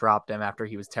because someone dropped him after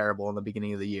he was terrible in the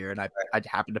beginning of the year. And I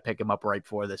happened to pick him up right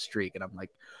before this streak. And I'm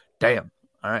like, damn.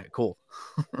 All right, cool.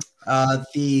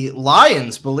 The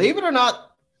Lions, believe it or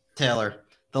not, Taylor,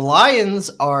 the Lions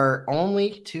are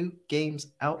only 2 games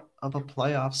out of a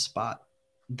playoff spot.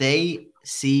 They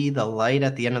see the light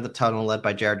at the end of the tunnel led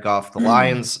by Jared Goff. The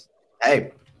Lions,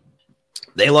 hey,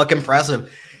 they look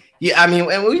impressive. Yeah, I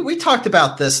mean, and we talked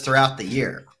about this throughout the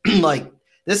year. Like,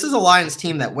 this is a Lions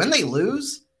team that when they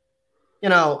lose,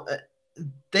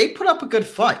 they put up a good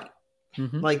fight.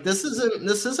 Mm-hmm. Like, this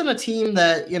isn't a team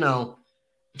that,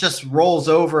 just rolls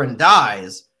over and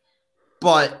dies.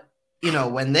 But,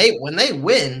 when they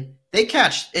win,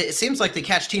 it seems like they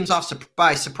catch teams off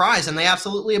by surprise, and they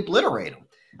absolutely obliterate them.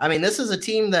 I mean, this is a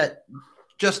team that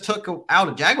just took out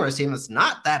a Jaguars team that's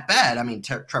not that bad. I mean,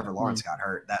 Trevor Lawrence got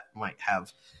hurt. That might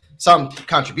have some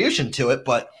contribution to it,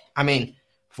 but I mean,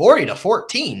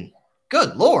 40-14.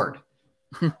 Good Lord.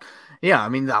 Yeah, I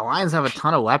mean, the Lions have a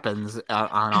ton of weapons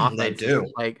on offense. They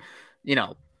do. Like,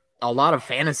 a lot of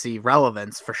fantasy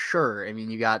relevance for sure. I mean,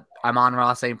 you got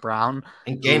Amon-Ra St. Brown.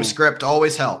 And game script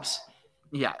always helps.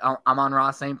 Yeah,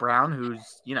 Amon-Ra St. Brown,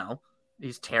 who's,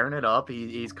 he's tearing it up.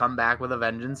 He's come back with a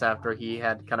vengeance after he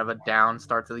had kind of a down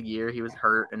start to the year. He was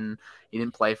hurt and he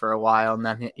didn't play for a while, and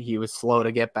then he was slow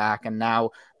to get back. And now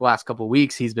the last couple of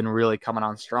weeks, he's been really coming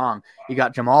on strong. You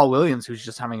got Jamal Williams, who's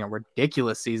just having a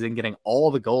ridiculous season, getting all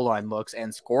the goal line looks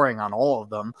and scoring on all of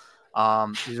them.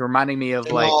 He's reminding me of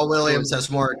Jamal Williams has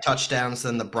more touchdowns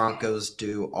than the Broncos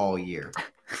do all year.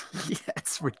 Yeah,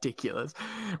 it's ridiculous.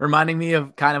 Reminding me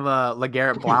of kind of a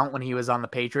LeGarrette Blount when he was on the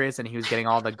Patriots and he was getting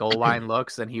all the goal line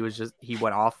looks and he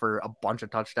went off for a bunch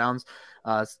of touchdowns.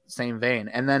 Same vein.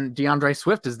 And then DeAndre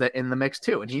Swift is in the mix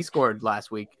too, and he scored last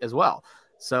week as well.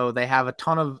 So they have a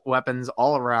ton of weapons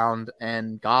all around,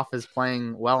 and Goff is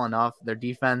playing well enough. Their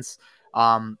defense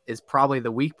is probably the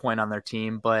weak point on their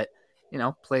team, but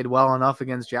played well enough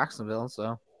against Jacksonville.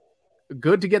 So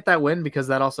good to get that win because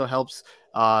that also helps.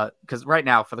 Because right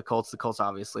now for the Colts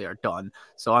obviously are done.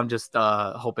 So I'm just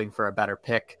hoping for a better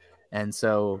pick. And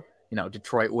so,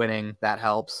 Detroit winning, that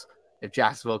helps. If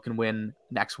Jacksonville can win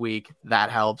next week, that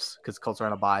helps because Colts are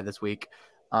on a bye this week.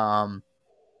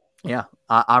 Yeah,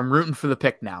 I'm rooting for the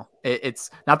pick now. It's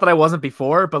not that I wasn't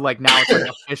before, but like now it's like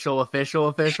official.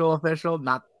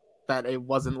 Not that it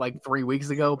wasn't like 3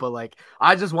 weeks ago, but like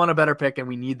I just want a better pick and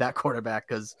we need that quarterback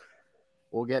because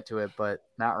we'll get to it. But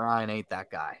Matt Ryan ain't that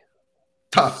guy.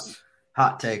 Tough.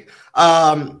 Hot take.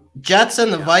 Jets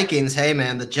and the Vikings. Hey,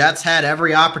 man, the Jets had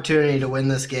every opportunity to win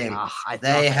this game.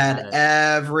 They had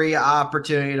every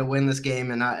opportunity to win this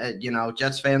game. And,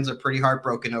 Jets fans are pretty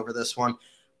heartbroken over this one.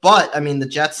 But, I mean, the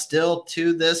Jets still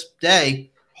to this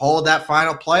day hold that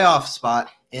final playoff spot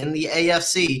in the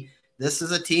AFC. This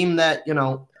is a team that,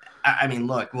 I mean,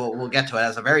 look, we'll get to it. It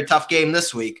has a very tough game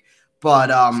this week. But,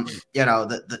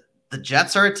 the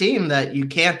Jets are a team that you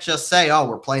can't just say, oh,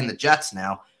 we're playing the Jets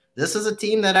now. This is a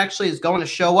team that actually is going to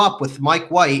show up with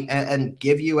Mike White and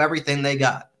give you everything they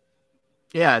got.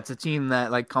 Yeah, it's a team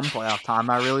that, like, come playoff time,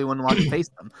 I really wouldn't want to face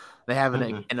them. They have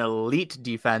an elite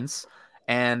defense,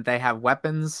 and they have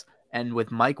weapons, and with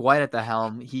Mike White at the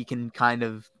helm, he can kind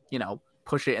of,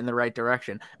 push it in the right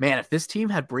direction. Man, if this team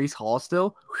had Breece Hall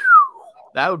still,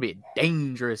 that would be a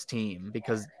dangerous team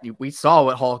because we saw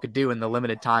what Hall could do in the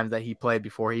limited times that he played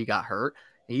before he got hurt.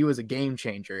 He was a game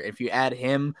changer. If you add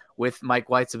him with Mike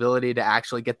White's ability to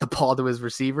actually get the ball to his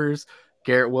receivers,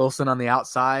 Garrett Wilson on the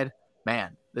outside,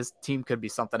 man, this team could be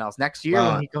something else. Next year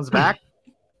when he comes back.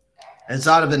 And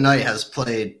Zonovan Knight has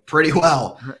played pretty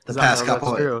well the past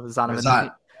couple of weeks.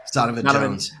 Zonovan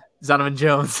Jones. Zonovan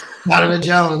Jones. Zonovan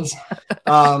Jones.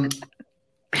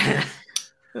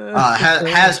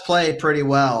 Has played pretty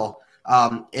well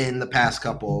in the past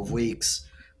couple of weeks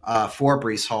for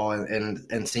Breece Hall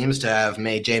and seems to have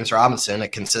made James Robinson a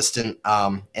consistent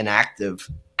inactive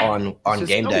on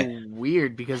game day.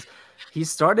 Weird because he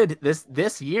started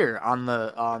this year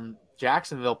on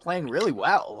Jacksonville playing really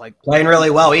well.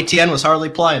 Etienne was hardly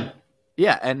playing.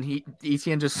 Yeah, and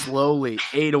Etienne just slowly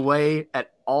ate away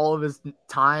at all of his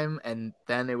time, and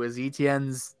then it was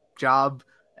Etienne's job.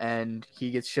 And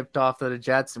he gets shipped off to the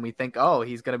Jets, and we think, oh,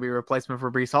 he's going to be a replacement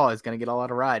for Breece Hall. He's going to get a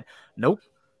lot of ride. Nope.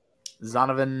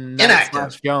 Zonovan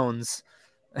Jones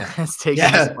has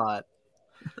taken the spot.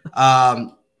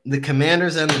 The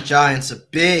Commanders and the Giants, a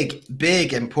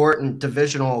big, important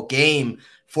divisional game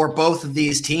for both of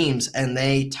these teams, and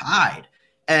they tied.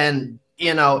 And,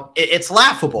 it's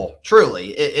laughable,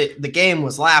 truly. The game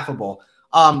was laughable.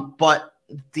 But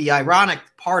the ironic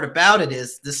part about it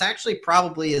is this actually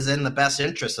probably is in the best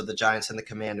interest of the Giants and the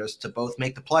Commanders to both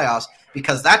make the playoffs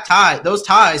because those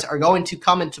ties are going to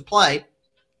come into play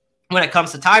when it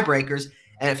comes to tiebreakers.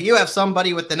 And if you have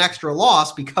somebody with an extra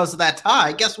loss because of that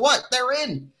tie, guess what? They're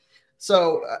in.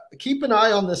 So keep an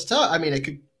eye on this tie. I mean, it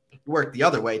could work the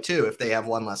other way too if they have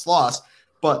one less loss,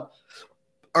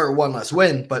 or one less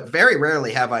win. But very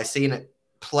rarely have I seen it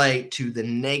play to the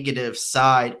negative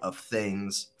side of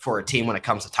things for a team when it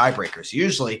comes to tiebreakers.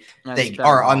 Usually they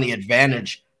are on the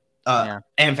advantageous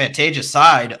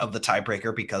side of the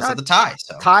tiebreaker because of the tie.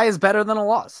 So tie is better than a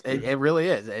loss. It really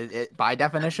is. It by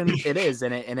definition it is,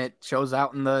 and it shows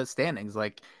out in the standings.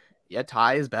 Like,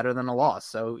 tie is better than a loss.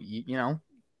 So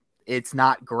it's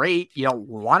not great. You don't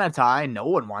want a tie. No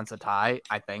one wants a tie,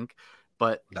 I think,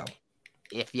 but no.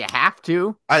 If you have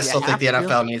to. I still think the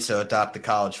NFL needs to adopt the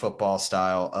college football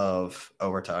style of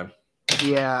overtime.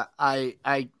 Yeah, I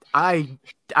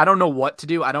don't know what to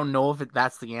do. I don't know if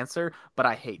that's the answer, but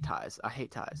I hate ties. I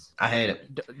hate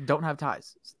it. Don't have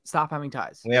ties. Stop having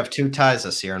ties. We have 2 ties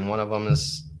this year, and one of them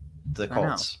is the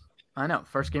Colts. I know.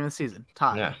 First game of the season.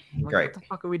 Tie. Yeah, great. What the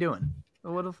fuck are we doing?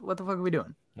 What the fuck are we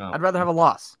doing? No. I'd rather have a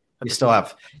loss. You still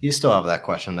have that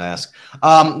question to ask.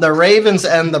 The Ravens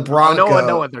and the Broncos. No one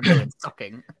know what they're doing.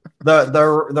 Sucking.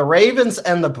 The Ravens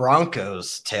and the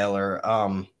Broncos, Taylor.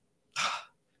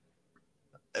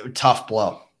 Tough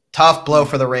blow. Tough blow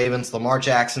for the Ravens. Lamar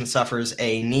Jackson suffers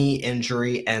a knee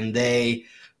injury, and they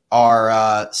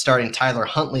are starting Tyler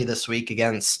Huntley this week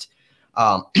against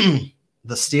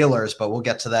the Steelers, but we'll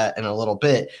get to that in a little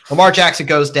bit. Lamar Jackson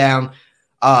goes down.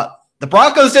 The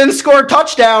Broncos didn't score a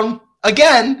touchdown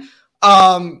again.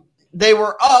 They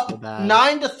were up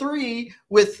 9-3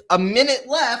 with a minute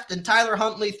left, and Tyler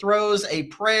Huntley throws a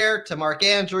prayer to Mark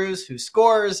Andrews, who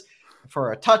scores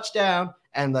for a touchdown,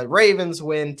 and the Ravens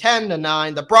win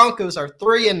 10-9. The Broncos are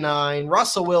 3-9.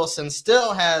 Russell Wilson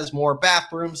still has more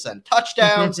bathrooms than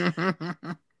touchdowns.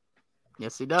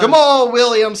 Yes, he does. Jamal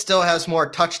Williams still has more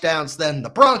touchdowns than the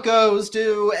Broncos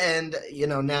do, and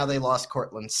now they lost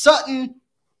Cortland Sutton.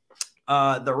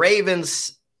 The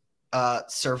Ravens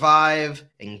survive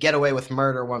and get away with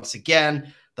murder once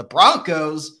again. The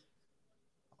Broncos,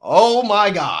 oh my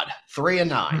God,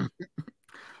 3-9.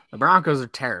 The Broncos are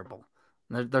terrible.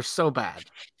 They're so bad.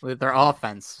 Their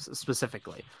offense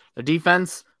specifically. Their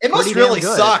defense. It must really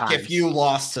suck if you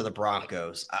lost to the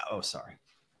Broncos. Sorry.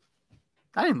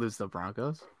 I didn't lose to the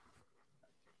Broncos.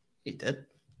 You did.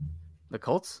 The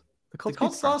Colts? The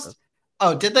Colts lost?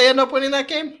 Oh, did they end up winning that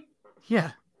game? Yeah.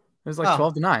 It was like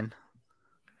 12-9.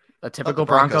 A typical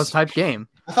Broncos type game.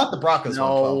 I thought the Broncos won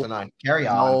 12-9. Carry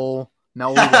on. No,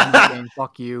 we won that game.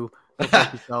 Fuck you.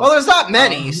 Well, there's not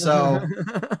many, so.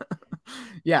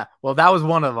 Yeah, well, that was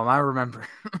one of them. I remember.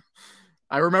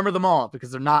 I remember them all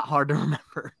because they're not hard to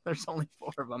remember. There's only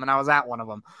 4 of them, and I was at one of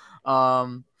them.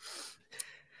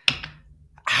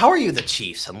 How are you the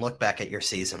Chiefs and look back at your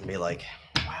season and be like,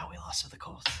 wow, we lost to the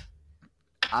Colts?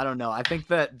 I don't know. I think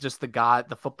that just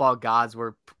the football gods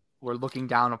were looking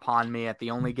down upon me at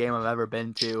the only game I've ever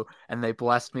been to, and they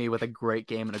blessed me with a great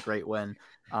game and a great win.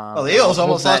 Well, the Eagles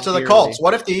almost lost to the Colts.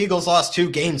 What if the Eagles lost 2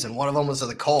 games and one of them was to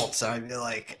the Colts? I'd be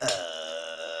like,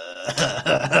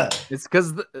 It's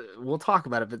because we'll talk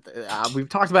about it, but we've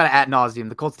talked about it ad nauseum.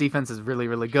 The Colts defense is really,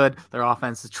 really good. Their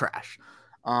offense is trash.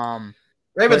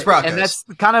 Ravens Broncos, and that's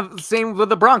kind of the same with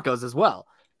the Broncos as well.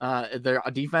 Their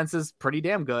defense is pretty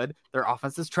damn good. Their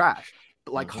offense is trash,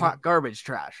 like hot garbage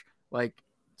trash, like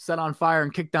set on fire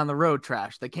and kick down the road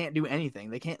trash. They can't do anything.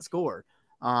 They can't score.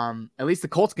 At least the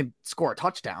Colts can score a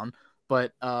touchdown,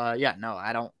 but I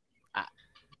don't.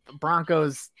 The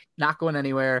Broncos not going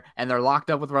anywhere, and they're locked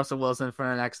up with Russell Wilson for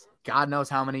the next God knows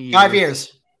how many years. 5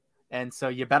 years. And so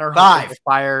you better hope to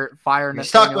fire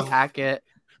Nathaniel Hackett.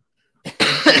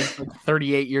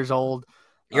 38 years old.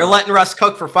 You're letting Russ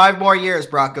cook for 5 more years,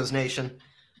 Broncos Nation.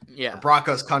 Yeah. Or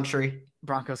Broncos Country.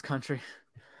 Broncos Country.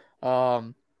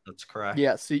 That's correct.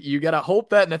 Yeah, so you got to hope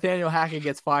that Nathaniel Hackett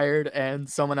gets fired and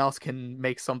someone else can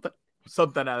make something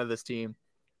out of this team.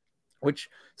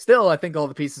 Which still, I think all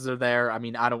the pieces are there. I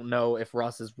mean, I don't know if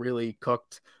Russ is really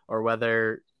cooked or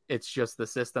whether it's just the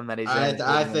system that he's in.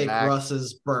 I think Russ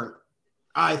is burnt.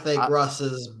 Russ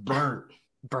is burnt.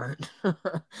 Burnt.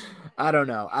 I don't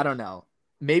know.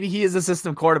 Maybe he is a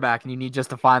system quarterback and you need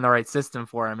just to find the right system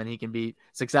for him and he can be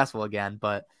successful again.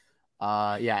 But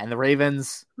and the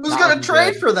Ravens. Who's going to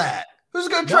trade for that? Who's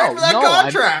going to trade for that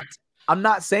contract? I'm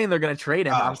not saying they're going to trade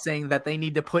him. I'm saying that they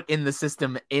need to put in the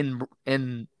system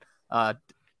in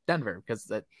Denver because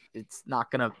he's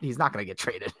not gonna get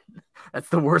traded. That's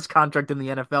the worst contract in the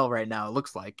NFL right now. It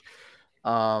looks like.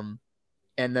 And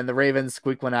then the Ravens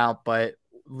squeak one out, but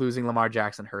losing Lamar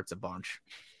Jackson hurts a bunch.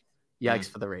 Yikes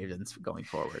for the Ravens going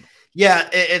forward. Yeah,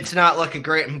 it's not looking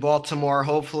great in Baltimore.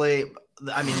 Hopefully,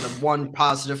 I mean, the one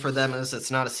positive for them is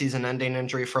it's not a season-ending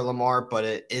injury for Lamar, but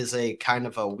it is a kind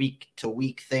of a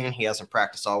week-to-week thing. He hasn't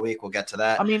practiced all week. We'll get to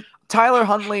that. I mean, Tyler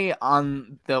Huntley,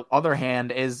 on the other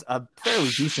hand, is a fairly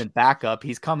decent backup.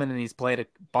 He's come in and he's played a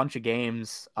bunch of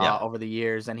games over the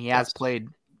years, and he has played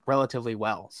relatively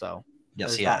well. So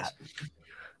yes, he has.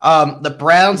 The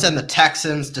Browns and the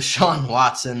Texans, Deshaun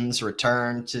Watson's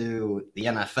return to the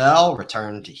NFL,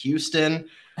 return to Houston.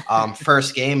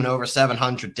 First game in over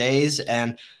 700 days,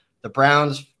 and the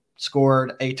Browns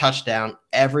scored a touchdown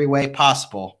every way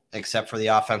possible except for the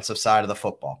offensive side of the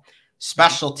football.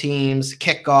 Special teams,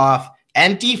 kickoff,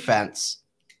 and defense,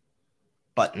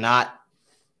 but not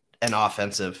an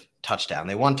offensive touchdown.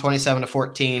 They won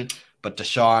 27-14, but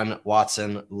Deshaun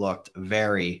Watson looked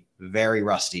very, very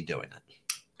rusty doing it.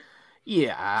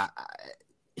 Yeah,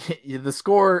 the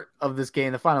score of this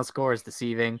game, the final score is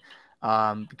deceiving.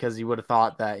 Because you would have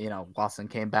thought that, Watson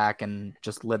came back and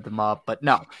just lit them up. But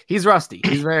no, he's rusty.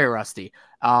 He's very rusty.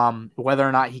 Whether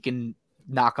or not he can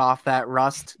knock off that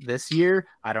rust this year,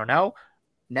 I don't know.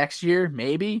 Next year,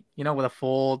 maybe, with a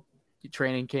full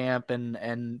training camp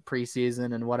and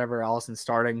preseason and whatever else and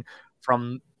starting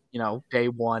from, day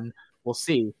one, we'll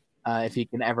see if he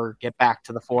can ever get back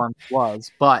to the form he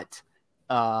was. But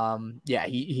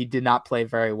he did not play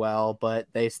very well, but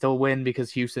they still win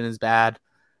because Houston is bad.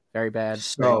 Very bad.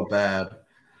 So bad.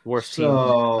 Worst team.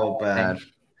 So bad.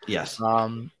 Yes.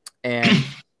 And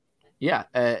yeah,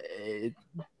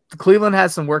 Cleveland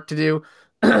has some work to do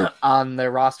on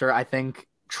their roster. I think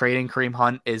trading Kareem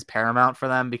Hunt is paramount for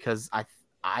them because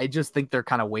I just think they're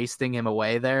kind of wasting him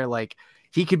away there. Like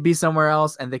he could be somewhere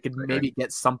else and they could maybe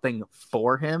get something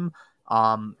for him.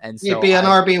 And so he'd be an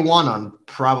RB1 on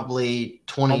probably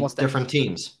 20 different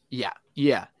teams.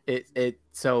 Yeah.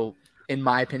 So in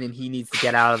my opinion, he needs to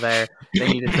get out of there. They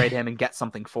need to trade him and get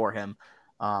something for him.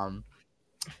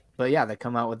 But yeah, they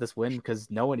come out with this win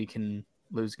because nobody can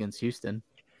lose against Houston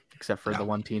except for the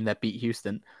one team that beat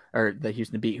Houston, or that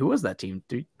Houston beat. Who was that team?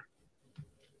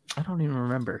 I don't even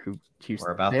remember who Houston.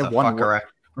 We're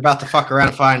about to fuck around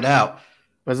and find out.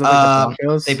 Was it like the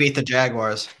Broncos? They beat the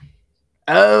Jaguars.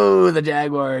 Oh, the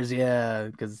Jaguars, yeah,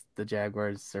 because the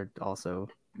Jaguars are also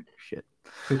shit.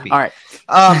 Poopy. All right.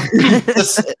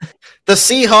 The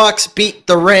Seahawks beat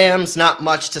the Rams. Not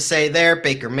much to say there.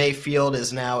 Baker Mayfield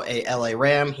is now a LA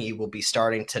Ram. He will be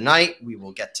starting tonight. We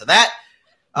will get to that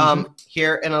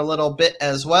here in a little bit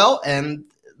as well. And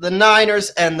the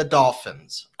Niners and the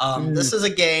Dolphins. This is a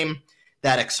game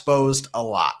that exposed a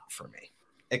lot for me.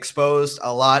 Exposed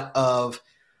a lot of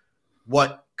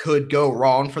what could go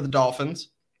wrong for the Dolphins.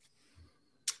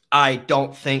 I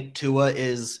don't think Tua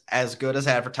is as good as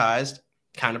advertised.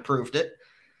 Kind of proved it.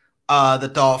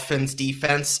 The Dolphins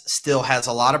defense still has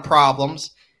a lot of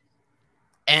problems.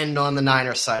 And on the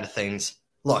Niners side of things,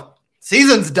 look,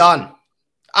 season's done.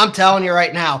 I'm telling you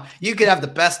right now, you could have the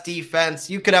best defense.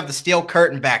 You could have the steel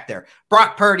curtain back there.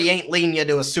 Brock Purdy ain't leading you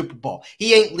to a Super Bowl.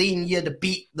 He ain't leading you to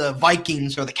beat the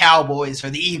Vikings or the Cowboys or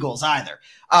the Eagles either.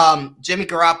 Jimmy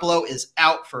Garoppolo is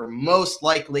out for most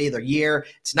likely the year.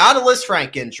 It's not a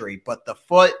Lisfranc injury, but the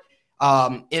foot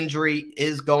injury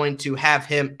is going to have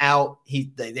him out.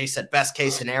 They said best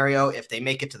case scenario, if they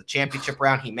make it to the championship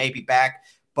round, he may be back.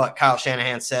 But Kyle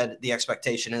Shanahan said the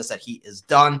expectation is that he is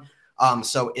done.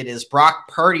 So it is Brock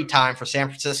Purdy time for San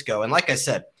Francisco. And like I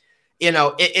said,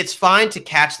 it's fine to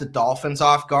catch the Dolphins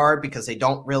off guard because they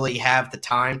don't really have the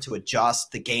time to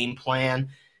adjust the game plan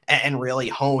and really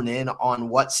hone in on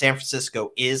what San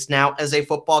Francisco is now as a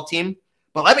football team.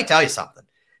 But let me tell you something.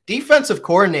 Defensive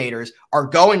coordinators are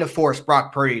going to force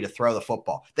Brock Purdy to throw the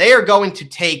football. They are going to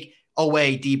take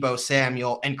away Deebo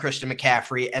Samuel and Christian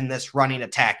McCaffrey and this running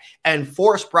attack and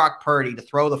force Brock Purdy to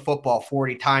throw the football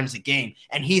 40 times a game,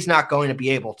 and he's not going to be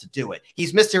able to do it.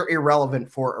 He's Mr.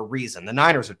 Irrelevant for a reason. The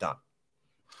Niners are done.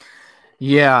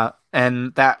 Yeah,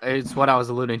 and that is what I was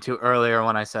alluding to earlier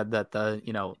when I said that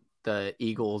the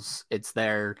Eagles, it's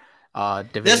their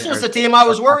division. This was the team I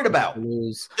was worried about.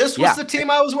 The team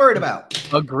I was worried about.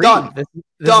 Agreed. Done. This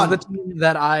Done. is the team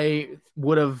that I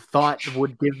would have thought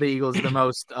would give the Eagles the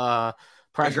most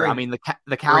pressure. Agreed. I mean,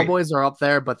 the Cowboys are up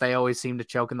there, but they always seem to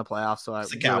choke in the playoffs. So I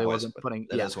really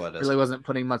wasn't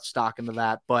putting much stock into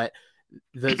that. But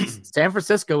the San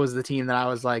Francisco was the team that I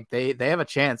was like, they have a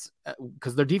chance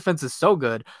because their defense is so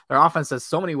good. Their offense has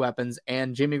so many weapons,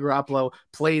 and Jimmy Garoppolo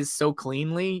plays so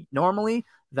cleanly normally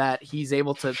that he's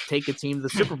able to take a team to the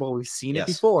Super Bowl. We've seen it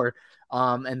before.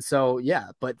 And so, yeah,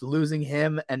 but losing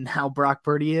him and now Brock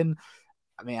Purdy in,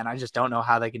 man, I just don't know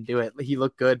how they can do it. He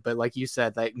looked good, but like you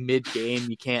said, like mid-game,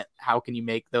 how can you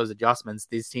make those adjustments?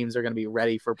 These teams are going to be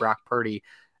ready for Brock Purdy,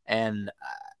 and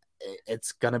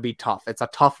it's going to be tough. It's a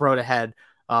tough road ahead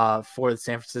for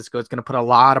San Francisco. It's going to put a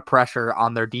lot of pressure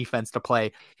on their defense to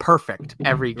play perfect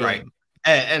every game. Right.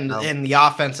 And the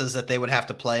offenses that they would have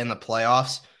to play in the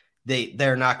playoffs,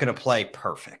 they're not going to play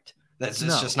perfect. It's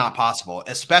just not possible.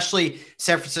 Especially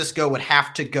San Francisco would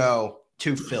have to go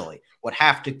to Philly, would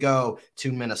have to go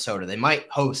to Minnesota. They might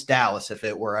host Dallas if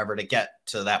it were ever to get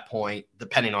to that point,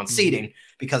 depending on seeding,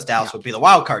 because Dallas would be the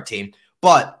wild card team.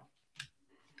 But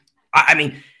I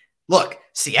mean, look,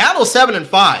 Seattle's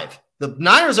 7-5. The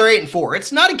Niners are 8-4.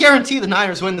 It's not a guarantee the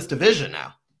Niners win this division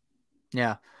now.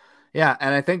 Yeah. Yeah.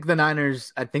 And I think the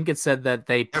Niners, I think it said that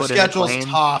they their put schedule's in a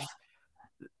claim. tough.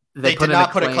 They did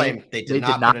not put a claim. They did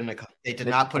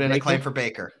not put in a claim for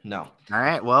Baker. No. All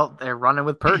right. Well, they're running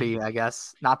with Purdy, I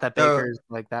guess. Not that Baker's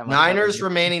like that much. Niners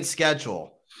remaining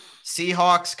schedule: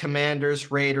 Seahawks,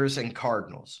 Commanders, Raiders, and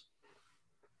Cardinals.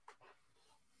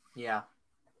 Yeah.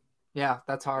 Yeah,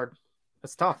 that's hard.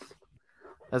 That's tough.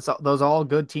 Those are all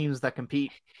good teams that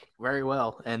compete very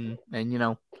well, and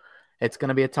it's going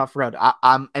to be a tough road.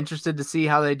 I'm interested to see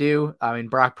how they do. I mean,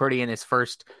 Brock Purdy in his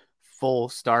first full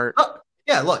start.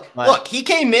 Yeah, look, he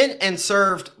came in and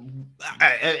served.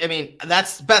 I mean,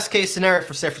 that's the best case scenario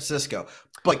for San Francisco.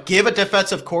 But give a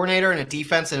defensive coordinator and a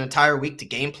defense an entire week to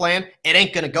game plan, it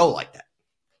ain't going to go like that.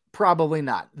 Probably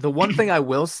not. The one thing I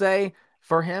will say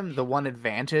for him, the one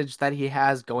advantage that he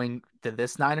has going to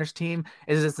this Niners team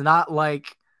is it's not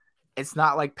like it's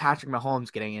not like Patrick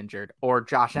Mahomes getting injured or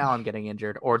Josh Allen getting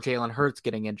injured or Jalen Hurts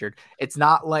getting injured. It's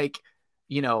not like,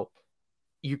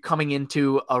 you coming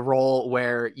into a role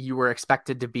where you were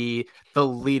expected to be the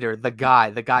leader, the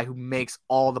guy who makes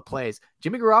all the plays.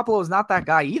 Jimmy Garoppolo is not that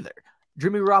guy either.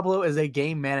 Jimmy Garoppolo is a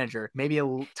game manager, maybe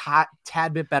a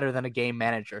tad bit better than a game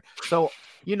manager. So,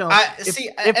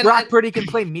 if Brock Purdy can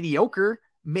play mediocre,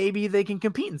 maybe they can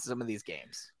compete in some of these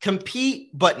games.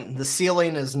 Compete, but the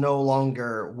ceiling is no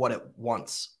longer what it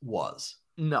once was.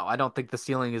 No, I don't think the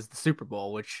ceiling is the Super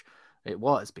Bowl, which it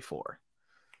was before.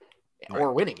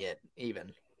 Or winning it,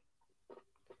 even.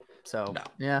 So,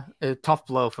 yeah, a tough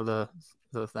blow for the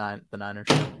Niners.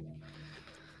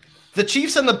 The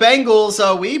Chiefs and the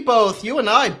Bengals, you and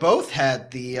I both had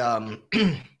the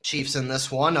Chiefs in this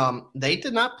one. They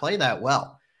did not play that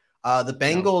well. The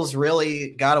Bengals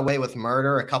really got away with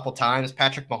murder a couple times.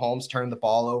 Patrick Mahomes turned the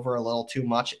ball over a little too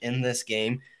much in this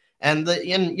game. And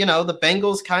the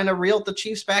Bengals kind of reeled the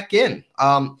Chiefs back in.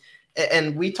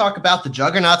 And we talk about the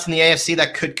juggernauts in the AFC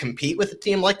that could compete with a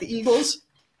team like the Eagles.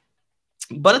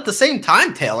 But at the same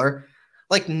time, Taylor,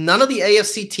 like none of the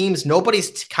AFC teams,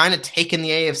 nobody's kind of taken the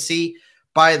AFC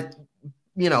by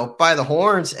the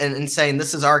horns and saying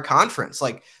this is our conference.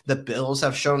 Like the Bills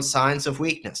have shown signs of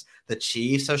weakness. The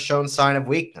Chiefs have shown sign of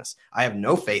weakness. I have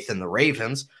no faith in the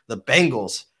Ravens. The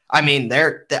Bengals,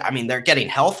 they're getting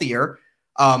healthier.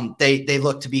 They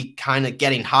look to be kind of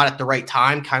getting hot at the right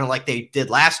time, kind of like they did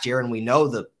last year. And we know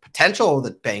the potential of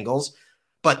the Bengals,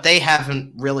 but they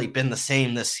haven't really been the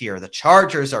same this year. The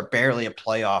Chargers are barely a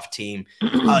playoff team.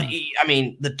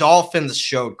 The Dolphins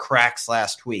showed cracks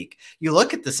last week. You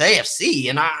look at this AFC,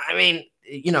 and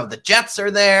the Jets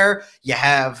are there. You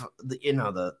have,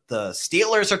 the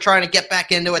Steelers are trying to get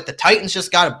back into it. The Titans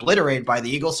just got obliterated by the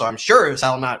Eagles, so I'm sure as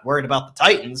hell not worried about the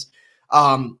Titans.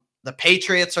 The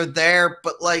Patriots are there,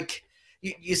 but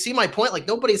you see my point. Like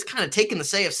nobody's kind of taking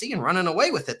this AFC and running away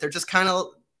with it. They're just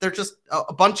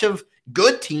a bunch of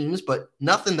good teams, but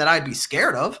nothing that I'd be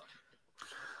scared of.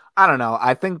 I don't know.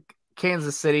 I think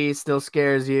Kansas City still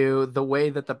scares you. The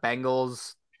way that the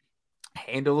Bengals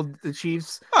handled the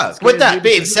Chiefs. With that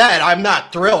being said, I'm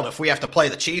not thrilled if we have to play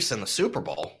the Chiefs in the Super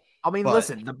Bowl.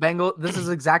 Listen, this is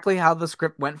exactly how the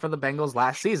script went for the Bengals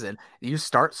last season. You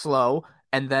start slow,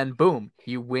 and then boom,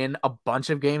 you win a bunch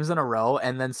of games in a row,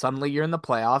 and then suddenly you're in the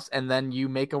playoffs, and then you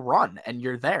make a run, and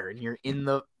you're there, and you're in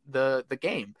the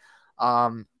game.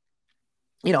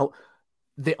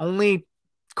 The only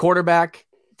quarterback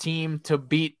team to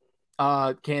beat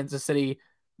Kansas City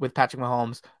with Patrick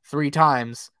Mahomes 3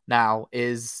 times now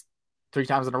is 3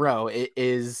 times in a row. It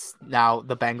is now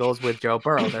the Bengals with Joe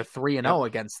Burrow. They're 3-0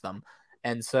 against them.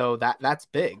 And so that's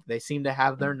big. They seem to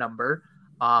have their number.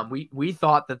 We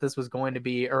thought that this was going to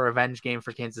be a revenge game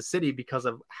for Kansas City because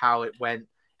of how it went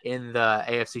in the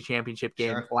AFC Championship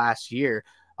game last year.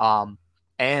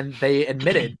 And they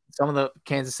admitted, some of the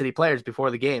Kansas City players before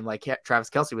the game, like Travis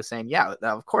Kelce was saying, yeah,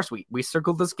 of course we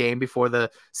circled this game before the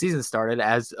season started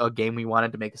as a game we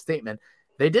wanted to make a statement.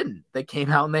 They didn't. They came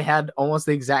out and they had almost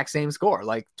the exact same score,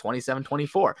 like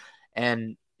 27-24.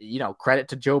 And, credit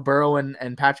to Joe Burrow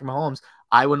and Patrick Mahomes.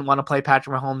 I wouldn't want to play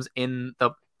Patrick Mahomes in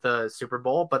the Super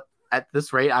Bowl, but at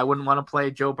this rate, I wouldn't want to play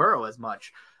Joe Burrow as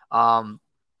much.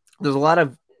 There's a lot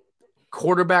of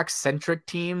quarterback-centric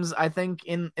teams, I think,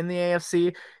 in the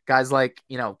AFC. Guys like,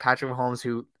 Patrick Mahomes,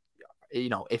 who,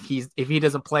 if he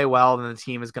doesn't play well, then the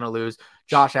team is going to lose.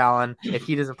 Josh Allen, if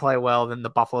he doesn't play well, then the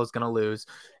Buffalo's going to lose.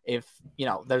 If,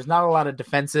 there's not a lot of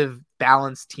defensive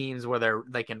balanced teams where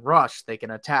they can rush, they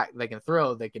can attack, they can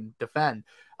throw, they can defend,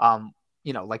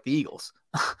 like the Eagles.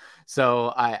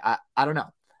 So I don't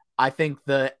know. I think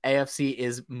the AFC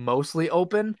is mostly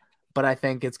open, but I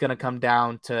think it's going to come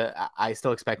down to, I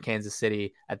still expect Kansas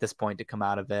City at this point to come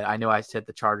out of it. I know I said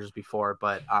the Chargers before,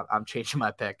 but I'm changing my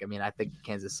pick. I think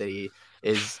Kansas City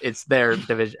it's their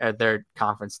division, their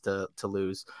conference to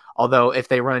lose. Although if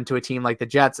they run into a team like the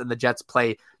Jets and the Jets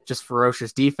play just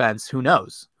ferocious defense, who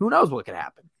knows? Who knows what could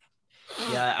happen?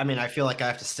 Yeah, I feel like I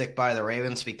have to stick by the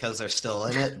Ravens because they're still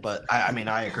in it, but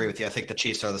I agree with you. I think the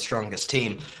Chiefs are the strongest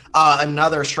team.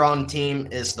 Another strong team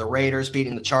is the Raiders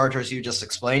beating the Chargers. You just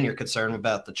explained your concern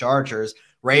about the Chargers.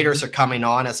 Raiders are coming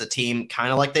on as a team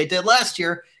kind of like they did last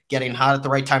year, getting hot at the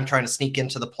right time, trying to sneak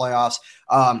into the playoffs.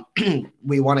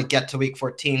 We want to get to week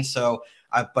 14,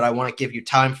 but I want to give you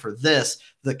time for this.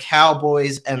 The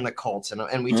Cowboys and the Colts.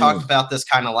 And we talked about this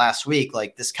kind of last week.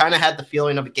 Like this kind of had the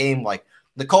feeling of a game like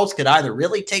the Colts could either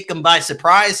really take them by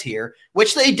surprise here,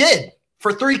 which they did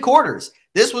for 3 quarters.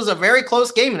 This was a very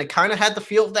close game, and it kind of had the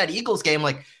feel of that Eagles game.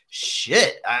 Like,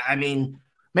 shit.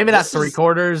 Maybe not 3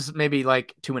 quarters, maybe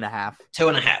like 2.5.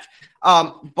 2.5.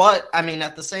 But I mean,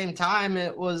 at the same time,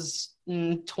 it was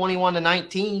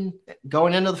 21-19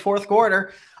 going into the fourth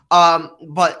quarter.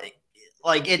 But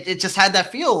like it just had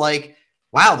that feel like,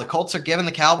 wow, the Colts are giving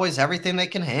the Cowboys everything they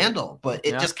can handle. But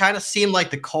it just kind of seemed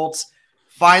like the Colts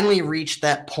finally reached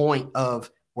that point of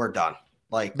we're done.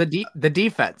 Like the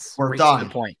defense we're reached done.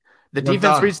 the point. The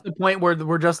defense reached the point where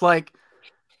we're just like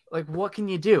what can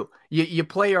you do? You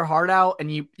play your heart out and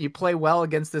you play well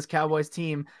against this Cowboys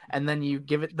team, and then you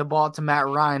give it the ball to Matt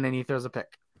Ryan and he throws a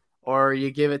pick, or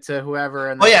you give it to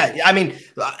whoever. And I mean,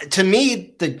 to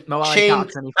me the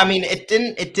change. I mean, it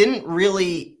didn't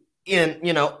really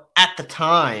at the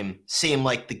time seem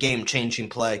like the game-changing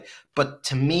play, but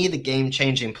to me the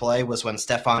game-changing play was when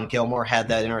Stephon Gilmore had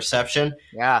that interception,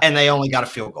 and they only got a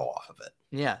field goal off of it.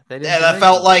 Yeah, they didn't. And I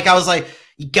felt like I was like,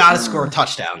 you got to score a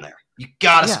touchdown there. You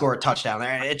got to score a touchdown there.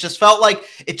 And it just felt like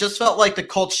the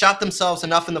Colts shot themselves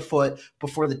enough in the foot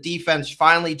before the defense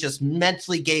finally just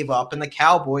mentally gave up, and the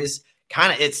Cowboys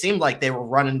it seemed like they were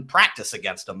running practice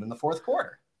against them in the fourth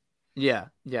quarter. Yeah,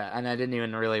 and I didn't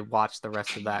even really watch the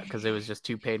rest of that because it was just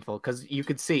too painful. Because you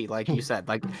could see, like you said,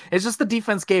 like it's just the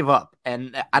defense gave up,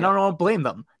 and I don't blame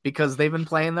them because they've been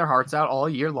playing their hearts out all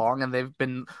year long, and they've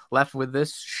been left with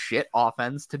this shit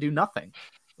offense to do nothing.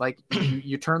 Like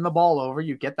you turn the ball over,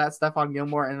 you get that Stephon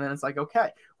Gilmore, and then it's like, okay,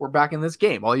 we're back in this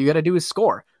game. All you got to do is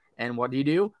score, and what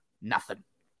do? Nothing.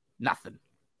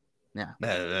 Yeah,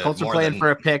 Colts are playing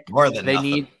for a pick.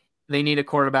 They need a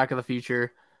quarterback of the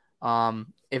future.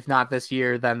 If not this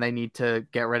year, then they need to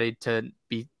get ready to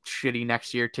be shitty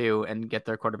next year too, and get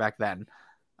their quarterback then.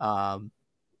 Matt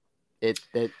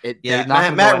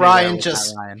Ryan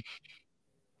just.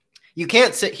 You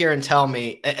can't sit here and tell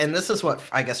me, and this is what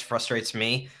I guess frustrates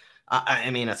me.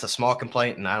 I mean, it's a small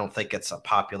complaint, and I don't think it's a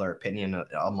popular opinion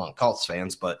among Colts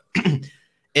fans, but it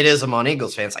is among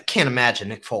Eagles fans. I can't imagine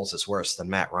Nick Foles is worse than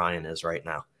Matt Ryan is right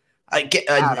now. I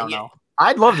don't know.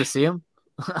 I'd love to see him.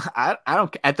 I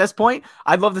don't. At this point,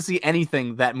 I'd love to see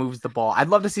anything that moves the ball. I'd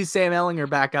love to see Sam Ehlinger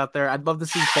back out there. I'd love to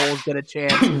see Foles get a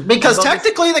chance because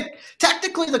technically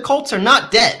the Colts are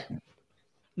not dead.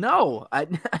 No, I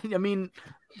mean.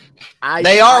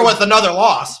 They are with another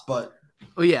loss, but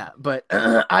yeah, but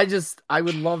I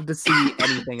would love to see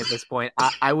anything at this point.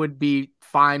 I would be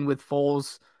fine with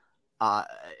Foles.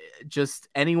 Just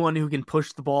anyone who can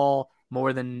push the ball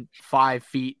more than 5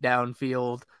 feet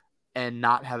downfield and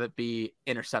not have it be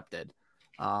intercepted.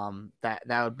 That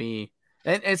would be.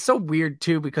 And it's so weird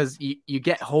too because you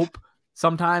get hope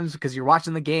sometimes because you're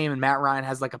watching the game and Matt Ryan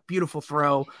has like a beautiful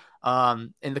throw.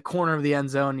 In the corner of the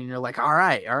end zone, and you're like, all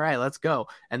right, let's go.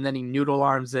 And then he noodle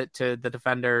arms it to the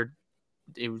defender.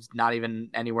 It was not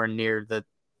even anywhere near the,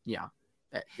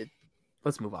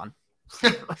 let's move on.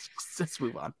 let's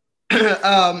move on.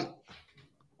 But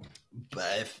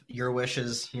if your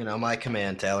wishes, my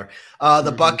command, Taylor.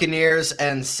 The Buccaneers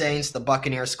and Saints, the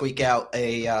Buccaneers squeak out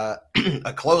a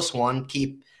close one,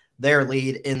 keep their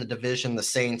lead in the division. The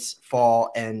Saints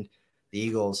fall, and the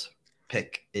Eagles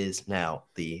pick is now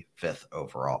the 5th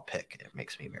overall pick. It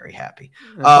makes me very happy.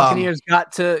 The Buccaneers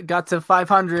got to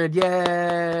 500.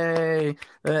 Yay!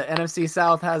 The NFC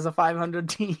South has a 500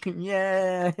 team.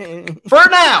 Yay! For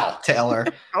now, Taylor.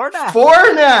 For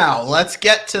now. Let's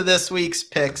get to this week's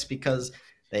picks because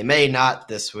they may not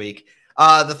this week.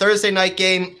 The Thursday night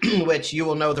game, which you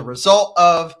will know the result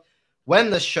of when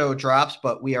the show drops,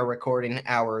 but we are recording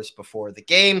hours before the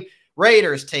game.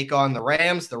 Raiders take on the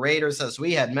Rams. The Raiders, as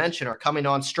we had mentioned, are coming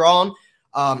on strong.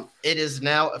 It is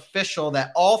now official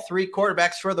that all 3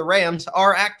 quarterbacks for the Rams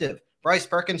are active. Bryce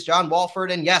Perkins, John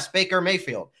Wolford, and yes, Baker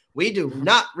Mayfield. We do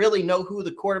not really know who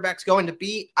the quarterback's going to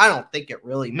be. I don't think it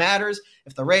really matters.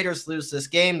 If the Raiders lose this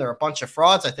game, they're a bunch of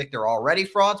frauds. I think they're already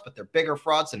frauds, but they're bigger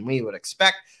frauds than we would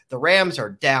expect. The Rams are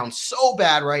down so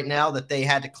bad right now that they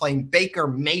had to claim Baker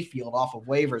Mayfield off of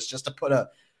waivers just to put a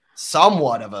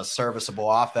somewhat of a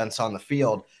serviceable offense on the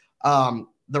field. The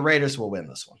Raiders will win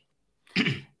this one.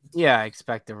 Yeah, I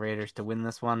expect the Raiders to win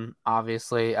this one.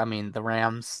 Obviously, I mean the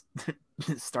Rams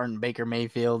starting Baker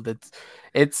Mayfield.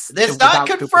 It's not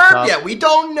confirmed yet. We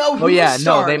don't know who.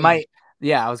 They might.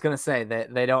 Yeah, I was gonna say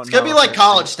that they don't. It's gonna be like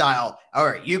college style. All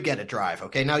right, you get a drive.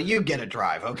 Okay, now you get a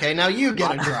drive. Okay, now you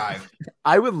get a drive.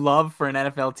 I would love for an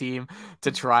NFL team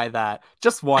to try that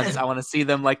just once. I want to see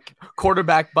them like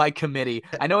quarterback by committee.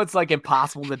 I know it's like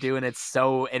impossible to do and it's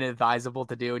so inadvisable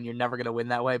to do, and you're never gonna win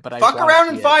that way. But fuck around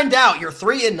and find out. You're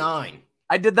 3-9.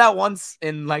 I did that once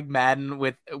in like Madden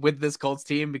with this Colts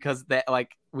team because that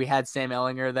like we had Sam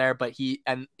Ehlinger there, but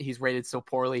he's rated so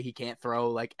poorly he can't throw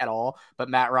like at all. But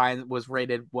Matt Ryan was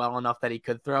rated well enough that he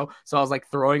could throw. So I was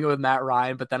like throwing it with Matt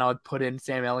Ryan, but then I would put in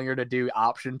Sam Ehlinger to do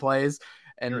option plays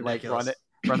and like run it.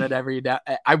 run it every down.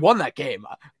 I won that game,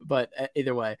 but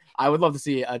either way, I would love to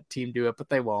see a team do it, but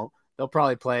they won't. They'll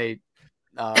probably play.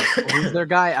 Who's their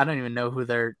guy? I don't even know who's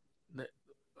the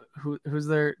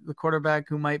quarterback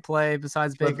who might play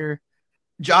besides Baker.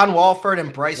 John Wolford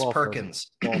and Bryce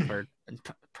Perkins. Wolford and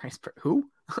Bryce. Who?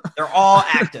 They're all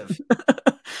active.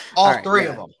 all right, three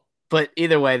of them. But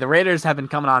either way, the Raiders have been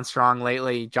coming on strong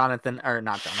lately. Josh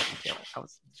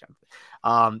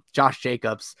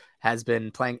Jacobs has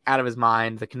been playing out of his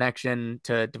mind. The connection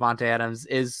to Devontae Adams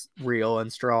is real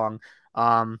and strong.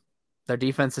 Their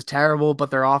defense is terrible,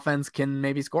 but their offense can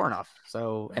maybe score enough.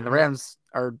 So, and the Rams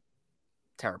are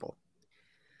terrible.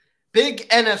 Big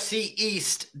NFC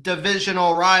East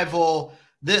divisional rival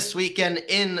this weekend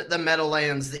in the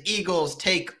Meadowlands. The Eagles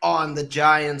take on the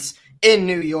Giants in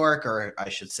New York, or I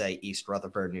should say East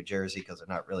Rutherford, New Jersey, because they're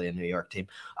not really a New York team.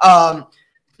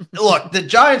 Look, the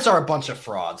Giants are a bunch of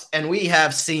frauds, and we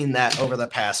have seen that over the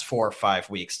past 4 or 5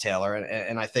 weeks, Taylor,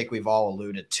 and I think we've all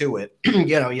alluded to it.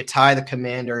 You tie the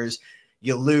Commanders,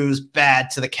 you lose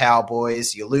bad to the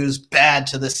Cowboys, you lose bad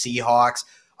to the Seahawks.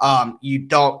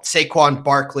 Saquon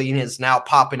Barkley is now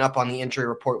popping up on the injury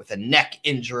report with a neck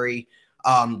injury.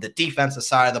 The defensive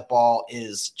side of the ball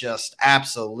is just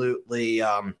absolutely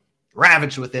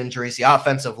ravaged with injuries. The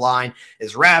offensive line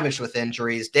is ravaged with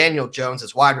injuries. Daniel Jones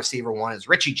is wide receiver 1, is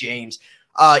Richie James.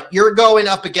 You're going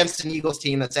up against an Eagles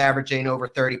team that's averaging over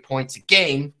 30 points a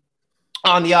game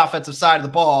on the offensive side of the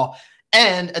ball,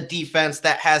 and a defense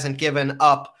that hasn't given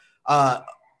up a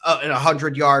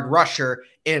 100-yard rusher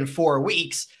in 4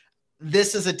 weeks.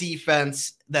 This is a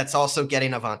defense that's also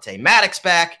getting Avonte Maddox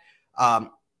back. The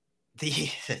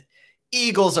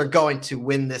Eagles are going to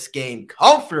win this game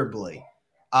comfortably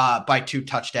by 2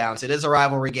 touchdowns. It is a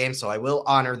rivalry game, so I will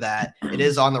honor that. It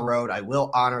is on the road. I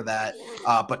will honor that.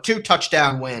 But 2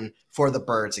 touchdown win for the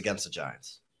Birds against the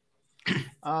Giants.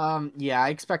 I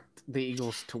expect the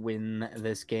Eagles to win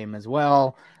this game as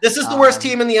well. This is the worst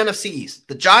team in the NFC East.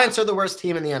 The Giants are the worst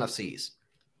team in the NFC East.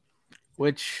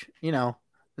 Which,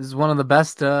 this is one of the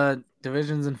best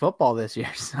divisions in football this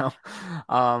year. So,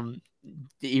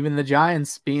 even the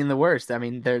Giants being the worst, I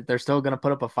mean, they're still going to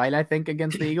put up a fight, I think,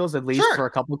 against the Eagles, at least for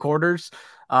a couple of quarters.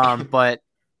 But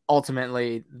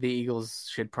ultimately, the Eagles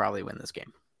should probably win this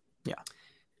game. Yeah.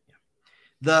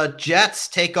 The Jets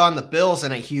take on the Bills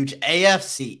in a huge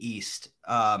AFC East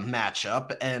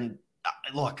matchup. And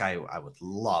look, I would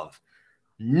love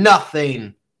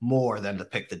nothing more than to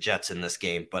pick the Jets in this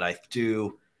game, but I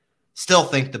do still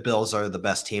think the Bills are the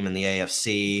best team in the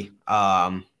AFC.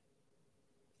 I'm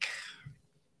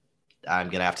going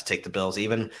to have to take the Bills.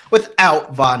 Even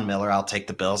without Von Miller, I'll take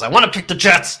the Bills. I want to pick the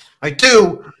Jets. I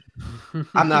do.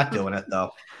 I'm not doing it,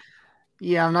 though.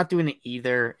 Yeah, I'm not doing it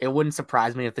either. It wouldn't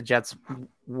surprise me if the Jets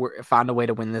found a way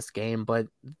to win this game, but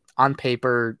on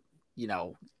paper,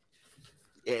 the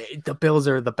Bills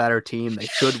are the better team. They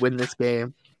should win this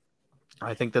game.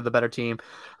 I think they're the better team,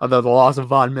 although the loss of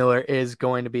Von Miller is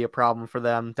going to be a problem for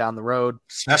them down the road.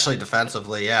 Especially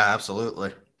defensively. Yeah,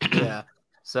 absolutely. Yeah.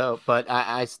 So, but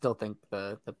I still think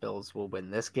the Bills will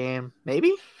win this game.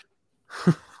 Maybe?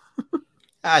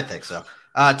 I think so.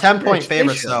 10-point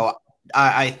favorites, though.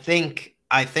 I think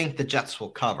the Jets will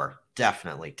cover.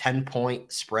 Definitely.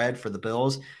 10-point spread for the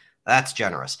Bills. That's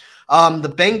generous.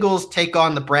 The Bengals take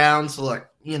on the Browns. Look,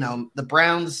 the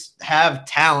Browns have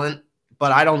talent,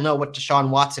 but I don't know what Deshaun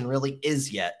Watson really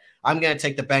is yet. I'm going to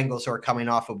take the Bengals, who are coming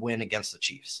off a win against the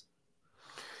Chiefs.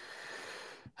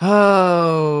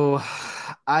 Oh,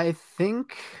 I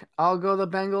think I'll go the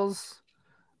Bengals.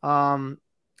 I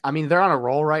mean, they're on a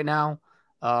roll right now.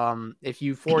 If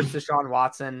you force Deshaun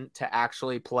Watson to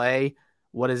actually play,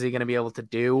 what is he going to be able to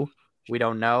do? We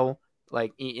don't know.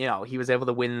 Like, he was able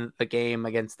to win the game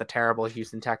against the terrible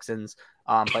Houston Texans,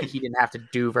 but he didn't have to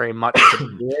do very much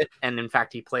to do it. And in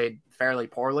fact, he played fairly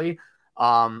poorly.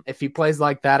 If he plays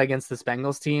like that against this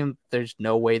Bengals team, there's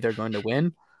no way they're going to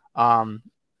win.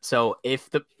 So if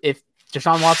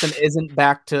Deshaun Watson isn't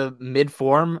back to mid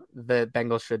form, the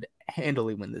Bengals should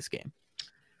handily win this game.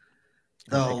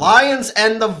 The Lions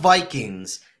and the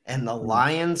Vikings, and the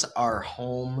Lions are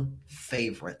home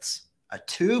favorites. A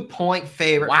 2-point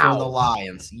favorite for the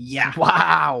Lions. Yeah.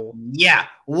 Wow. Yeah.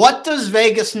 What does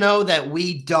Vegas know that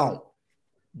we don't?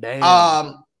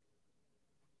 Damn.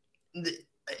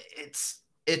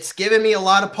 It's giving me a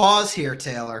lot of pause here,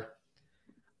 Taylor.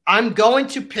 I'm going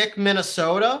to pick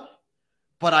Minnesota,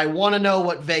 but I want to know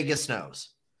what Vegas knows.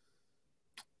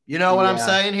 You know what I'm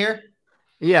saying here?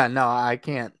 Yeah, no, I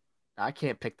can't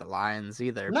pick the Lions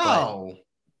either. No.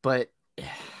 But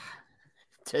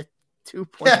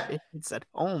 2-point favorites at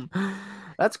home.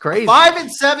 That's crazy.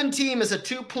 5-7 team is a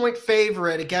 2-point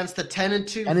favorite against the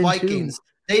 10-2 Vikings.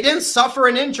 They didn't suffer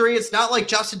an injury. It's not like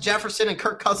Justin Jefferson and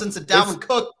Kirk Cousins and Dalvin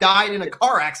Cook died in a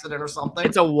car accident or something.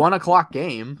 It's a 1:00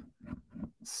 game,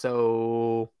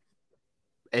 so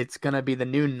it's gonna be the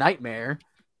new nightmare.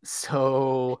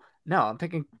 So no,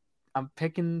 I'm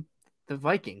picking the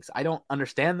Vikings. I don't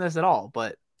understand this at all,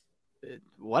 but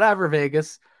whatever,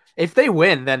 Vegas. If they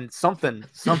win, then something.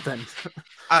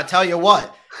 I tell you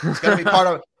what, it's gonna be part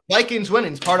of Vikings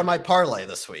winning. Is part of my parlay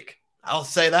this week. I'll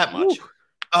say that much.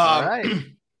 All right.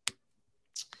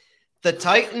 The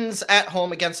Titans at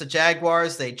home against the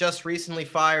Jaguars. They just recently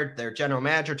fired their general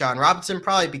manager, John Robinson,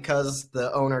 probably because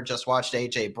the owner just watched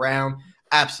A.J. Brown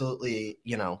absolutely,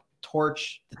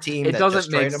 torch the team. It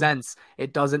doesn't make sense.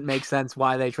 It doesn't make sense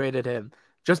why they traded him.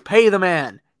 Just pay the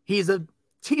man. He's a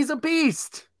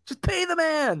beast. Just pay the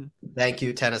man. Thank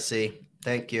you, Tennessee.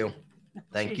 Thank you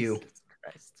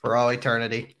for all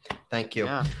eternity. Thank you.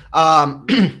 Yeah.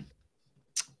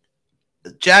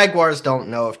 The Jaguars don't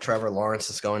know if Trevor Lawrence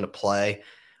is going to play.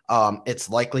 It's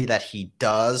likely that he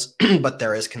does, but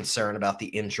there is concern about the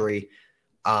injury.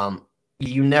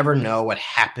 You never know what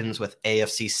happens with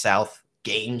AFC South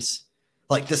games.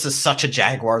 Like, this is such a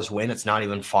Jaguars win. It's not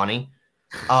even funny.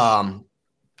 But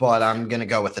I'm going to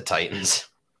go with the Titans.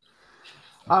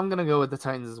 I'm going to go with the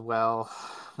Titans as well.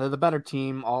 They're the better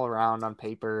team all around on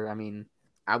paper. I mean,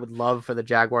 I would love for the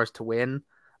Jaguars to win,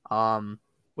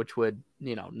 which would,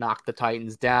 knock the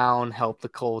Titans down, help the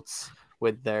Colts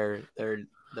with their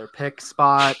pick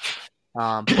spot.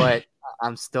 But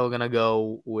I'm still going to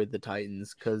go with the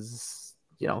Titans because,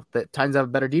 the Titans have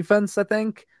a better defense, I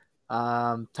think.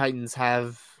 Titans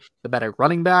have the better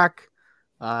running back.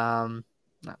 I'm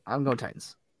going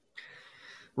Titans.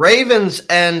 Ravens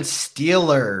and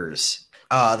Steelers.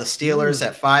 The Steelers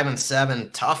at 5-7.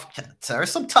 Tough. There are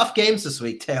some tough games this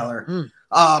week, Taylor.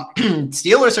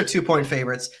 Steelers are 2-point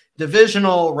favorites.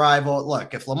 Divisional rival.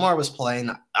 Look, if Lamar was playing,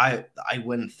 I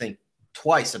wouldn't think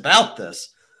twice about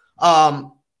this.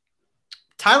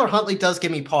 Tyler Huntley does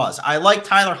give me pause. I like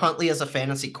Tyler Huntley as a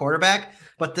fantasy quarterback,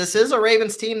 but this is a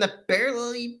Ravens team that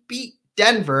barely beat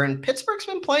Denver, and Pittsburgh's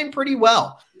been playing pretty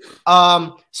well,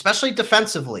 especially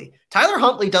defensively. Tyler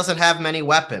Huntley doesn't have many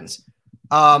weapons.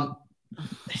 Call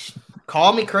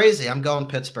me crazy. I'm going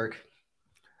Pittsburgh.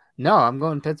 No, I'm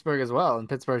going Pittsburgh as well, and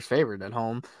Pittsburgh's favored at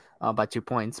home by 2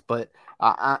 points. But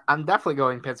I'm definitely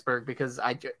going Pittsburgh because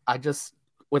I just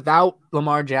without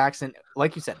Lamar Jackson,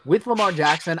 like you said, with Lamar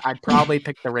Jackson, I'd probably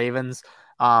pick the Ravens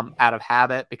out of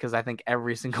habit because I think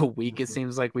every single week it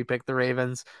seems like we pick the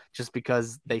Ravens just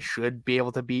because they should be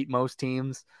able to beat most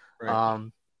teams. Right.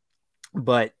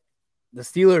 But the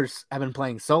Steelers have been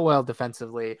playing so well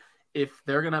defensively. If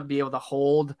they're going to be able to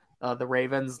hold the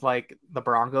Ravens like the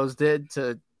Broncos did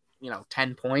to,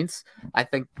 10 points, I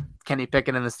think Kenny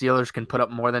Pickett and the Steelers can put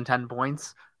up more than 10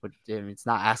 points, which it's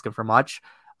not asking for much.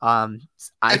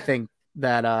 I think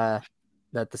that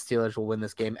the Steelers will win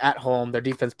this game at home. Their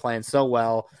defense playing so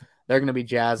well. They're going to be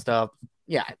jazzed up.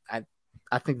 Yeah, I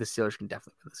think the Steelers can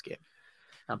definitely win this game.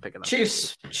 I'm picking them.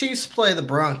 Chiefs play the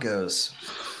Broncos.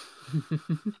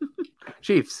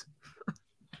 Chiefs.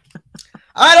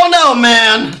 I don't know,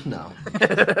 man. No.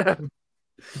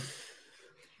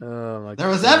 Oh my God. There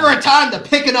was ever a time to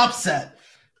pick an upset.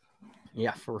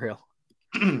 Yeah, for real.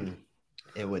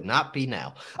 It would not be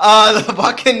now. The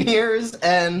Buccaneers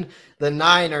and the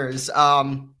Niners.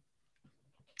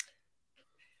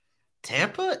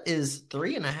 Tampa is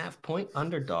 3.5-point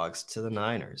underdogs to the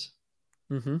Niners.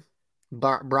 Mm-hmm.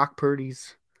 Brock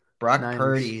Purdy's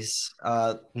Niners.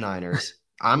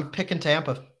 I'm picking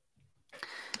Tampa.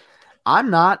 I'm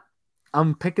not.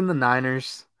 I'm picking the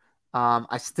Niners.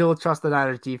 I still trust the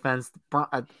Niners defense.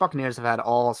 The Buccaneers have had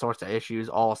all sorts of issues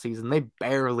all season. They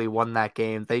barely won that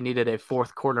game. They needed a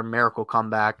fourth quarter miracle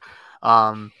comeback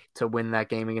to win that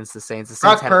game against the Saints.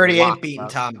 Brock Purdy ain't beating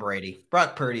Tom Brady.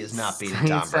 Brock Purdy is not beating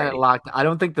Tom Brady. I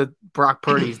don't think that Brock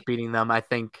Purdy's beating them. I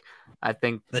think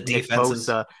the Nick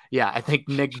Bosa. Yeah, I think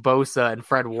Nick Bosa and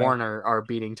Fred Warner are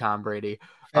beating Tom Brady.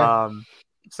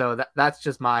 So that's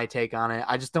just my take on it.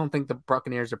 I just don't think the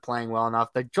Buccaneers are playing well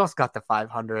enough. They just got to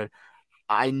 500.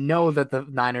 I know that the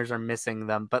Niners are missing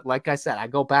them, but like I said, I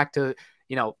go back to,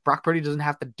 Brock Purdy doesn't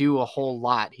have to do a whole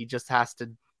lot. He just has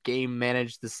to game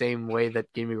manage the same way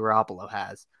that Jimmy Garoppolo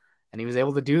has. And he was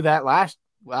able to do that last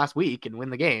week and win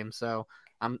the game. So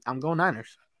I'm going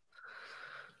Niners.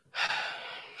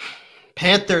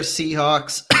 Panthers,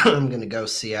 Seahawks. I'm going to go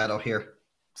Seattle here.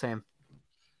 Same.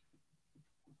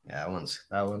 Yeah,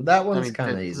 that one's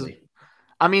kind of easy.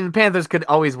 I mean, the Panthers could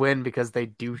always win because they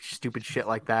do stupid shit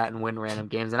like that and win random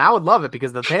games. And I would love it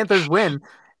because the Panthers win.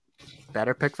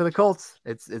 Better pick for the Colts.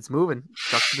 It's moving.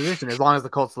 Juxtaposition as long as the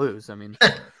Colts lose. I mean,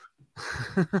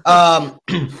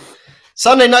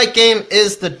 Sunday night game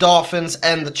is the Dolphins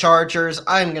and the Chargers.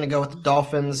 I'm going to go with the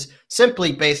Dolphins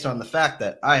simply based on the fact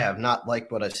that I have not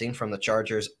liked what I've seen from the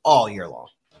Chargers all year long.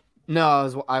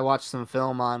 No, I watched some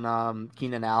film on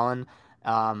Keenan Allen.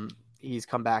 He's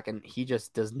come back and he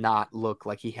just does not look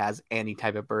like he has any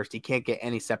type of burst. He can't get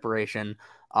any separation.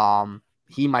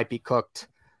 He might be cooked.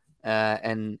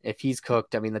 And if he's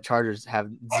cooked, I mean, the Chargers have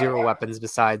zero weapons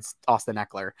besides Austin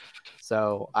Eckler.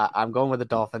 So I'm going with the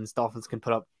Dolphins. Dolphins can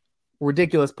put up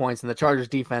ridiculous points, and the Chargers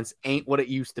defense ain't what it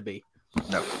used to be.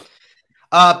 No.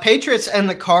 Patriots and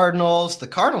the Cardinals. The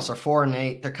Cardinals are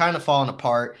 4-8. They're kind of falling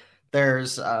apart.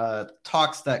 There's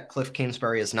talks that Cliff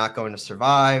Kingsbury is not going to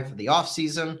survive the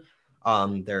offseason.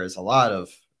 There's a lot of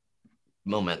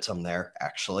momentum there,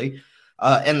 actually.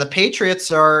 And the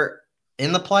Patriots are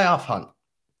in the playoff hunt.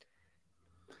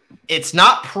 It's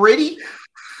not pretty,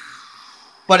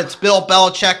 but it's Bill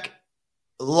Belichick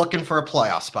looking for a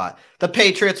playoff spot. The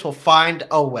Patriots will find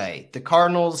a way. The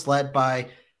Cardinals, led by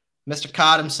Mr.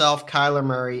 Cod himself, Kyler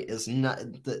Murray, is not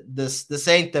this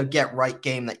ain't the get right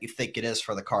game that you think it is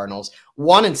for the Cardinals.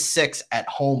 1-6 at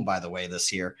home, by the way,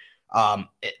 this year.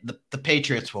 The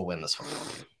Patriots will win this football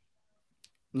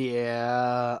game.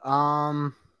 Yeah.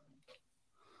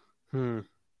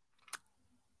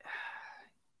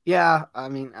 Yeah, I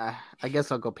mean, I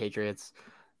guess I'll go Patriots.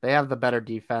 They have the better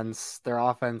defense. Their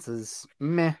offense is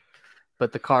meh.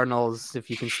 But the Cardinals, if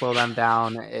you can slow them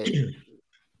down,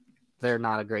 they're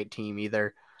not a great team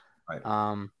either. Right.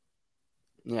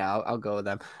 Yeah, I'll go with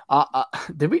them.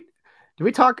 Did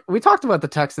we talk? We talked about the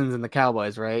Texans and the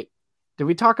Cowboys, right? Did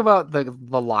we talk about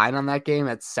the line on that game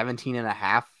at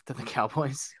 17.5 to the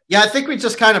Cowboys? Yeah, I think we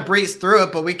just kind of breezed through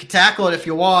it, but we could tackle it if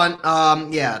you want.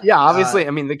 Yeah. Yeah, obviously.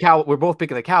 I mean, we're both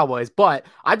picking the Cowboys, but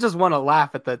I just want to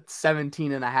laugh at the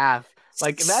 17.5.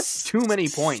 Like, that's too many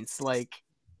points. Like,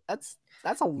 that's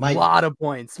a lot of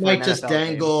points. Might just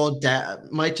dangle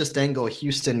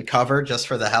Houston cover just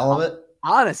for the hell of it.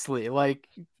 Honestly, like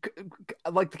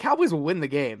the Cowboys will win the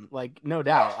game, like, no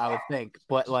doubt, I would think.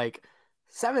 But like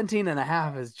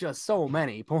 17.5 is just so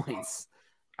many points.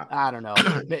 I don't know.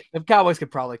 The Cowboys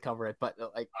could probably cover it, but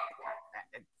like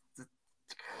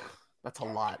that's a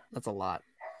lot. That's a lot.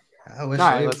 I wish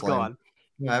let's go on.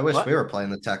 Yeah, I wish we were playing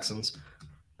the Texans.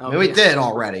 I mean, we did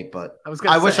already, but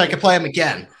I wish I could play them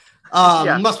again.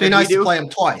 Must be nice to play them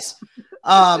twice.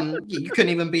 You couldn't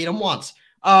even beat them once.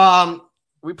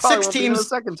 We probably won't beat them the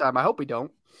second time. I hope we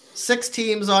don't. 6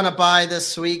 teams on a bye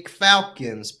this week: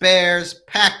 Falcons, Bears,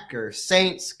 Packers,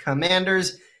 Saints,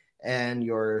 Commanders, and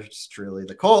yours truly,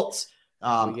 the Colts.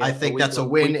 I think that's a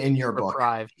win in your book.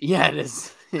 Yeah, it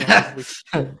is. Yeah,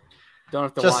 don't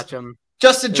have to watch them.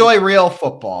 Just enjoy real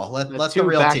football. Let the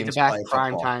real teams play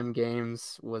football. Primetime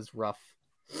games was rough.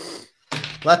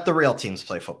 Let the real teams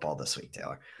play football this week,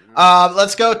 Taylor.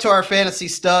 Let's go to our fantasy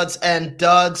studs and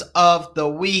duds of the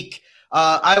week.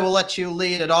 I will let you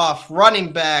lead it off.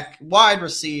 Running back, wide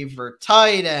receiver,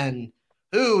 tight end.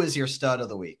 Who is your stud of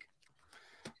the week?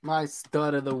 My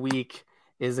stud of the week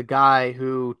is a guy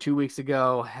who 2 weeks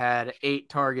ago had 8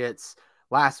 targets.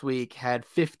 Last week had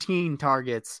 15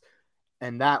 targets,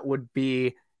 and that would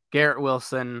be Garrett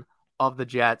Wilson of the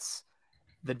Jets.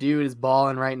 The dude is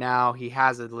balling right now. He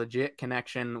has a legit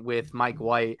connection with Mike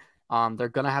White. They're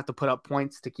going to have to put up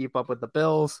points to keep up with the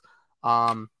Bills.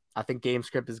 I think game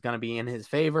script is going to be in his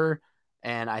favor.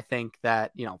 And I think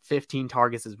that, 15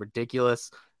 targets is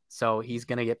ridiculous. So he's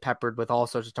going to get peppered with all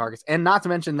sorts of targets. And not to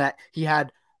mention that he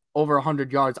had over 100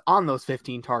 yards on those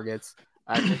 15 targets.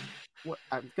 I'm going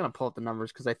to pull up the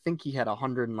numbers because I think he had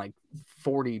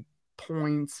 140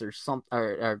 points or something,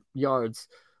 or yards.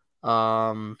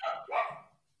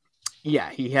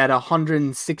 Yeah, he had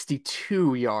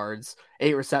 162 yards,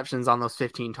 8 receptions on those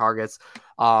 15 targets.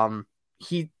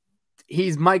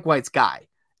 He's Mike White's guy,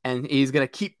 and he's going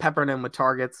to keep peppering him with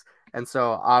targets. And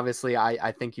so, obviously,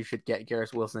 I think you should get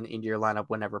Garrett Wilson into your lineup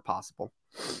whenever possible.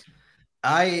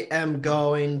 I am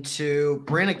going to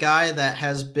bring a guy that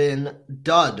has been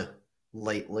dud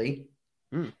lately.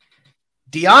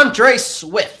 DeAndre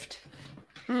Swift.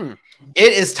 It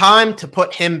is time to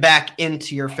put him back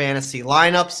into your fantasy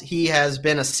lineups. He has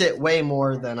been a sit way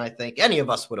more than I think any of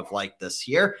us would have liked this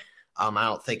year. I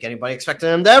don't think anybody expected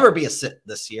him to ever be a sit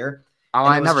this year.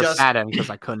 I never sat him because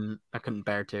I couldn't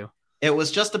bear to. It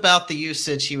was just about the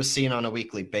usage he was seeing on a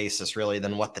weekly basis, really,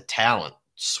 than what the talent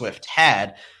Swift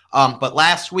had. But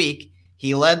last week,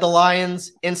 he led the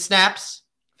Lions in snaps,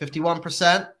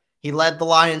 51%. He led the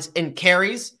Lions in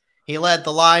carries. He led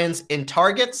the Lions in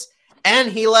targets.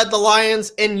 And he led the Lions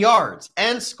in yards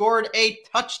and scored a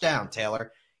touchdown,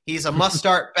 Taylor. He's a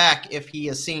must-start back if he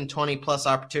has seen 20-plus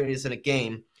opportunities in a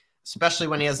game. especially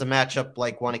when he has a matchup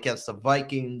like one against the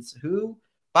Vikings, who,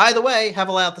 by the way, have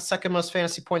allowed the second most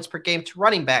fantasy points per game to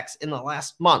running backs in the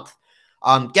last month.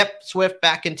 Get Swift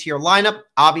back into your lineup.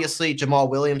 Obviously, Jamal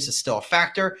Williams is still a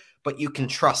factor, but you can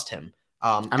trust him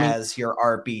as your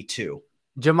RB2.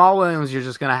 Jamal Williams, you're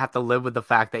just going to have to live with the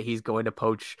fact that he's going to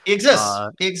poach. He exists.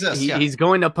 He's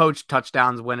going to poach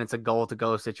touchdowns when it's a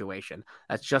goal-to-go situation.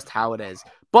 That's just how it is.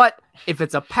 But if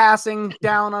it's a passing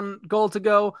down on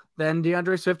goal-to-go, then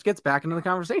DeAndre Swift gets back into the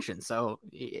conversation. So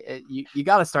you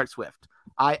got to start Swift.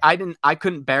 I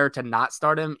couldn't bear to not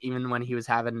start him even when he was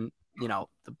having, the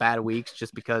bad weeks,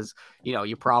 just because,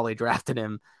 you probably drafted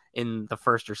him in the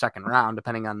first or second round,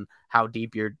 depending on how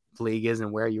deep your league is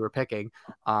and where you were picking.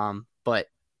 But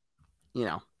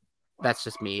that's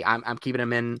just me. I'm keeping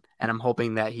him in, and I'm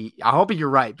hoping that I hope you're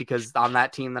right, because on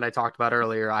that team that I talked about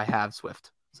earlier, I have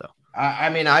Swift. So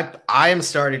I am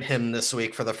starting him this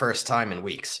week for the first time in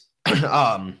weeks.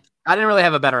 I didn't really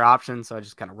have a better option, so I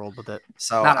just kind of rolled with it.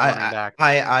 So I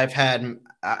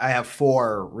have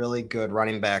 4 really good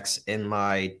running backs in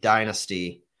my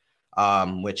dynasty,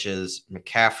 which is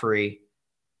McCaffrey,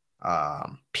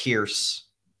 Pierce,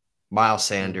 Miles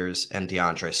Sanders, and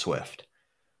DeAndre Swift.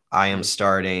 I am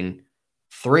starting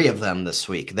 3 of them this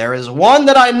week. There is one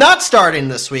that I'm not starting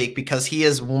this week because he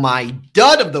is my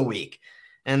dud of the week,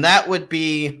 and that would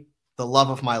be the love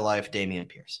of my life, Dameon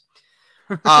Pierce.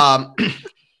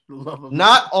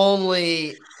 Not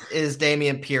only is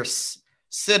Dameon Pierce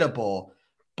sittable,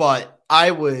 but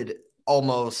I would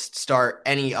almost start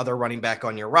any other running back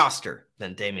on your roster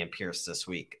than Dameon Pierce this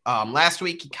week. Last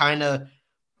week, he kind of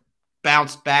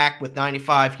bounced back with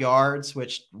 95 yards,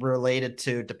 which related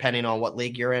to, depending on what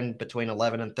league you're in, between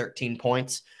 11 and 13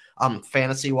 points,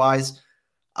 fantasy-wise.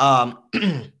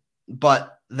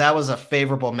 But that was a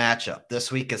favorable matchup.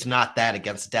 This week is not that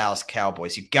against the Dallas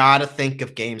Cowboys. You got to think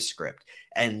of game script.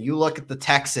 And you look at the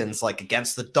Texans, like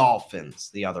against the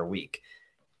Dolphins the other week.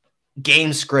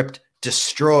 Game script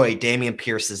destroyed Dameon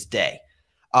Pierce's day.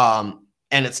 And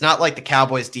it's not like the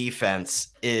Cowboys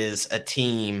defense is a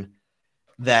team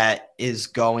that is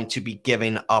going to be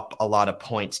giving up a lot of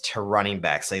points to running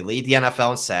backs. They lead the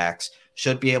NFL in sacks,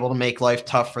 should be able to make life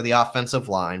tough for the offensive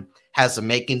line, has the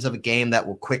makings of a game that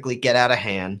will quickly get out of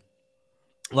hand.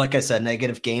 Like I said,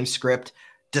 negative game script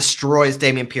destroys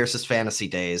Dameon Pierce's fantasy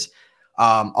days.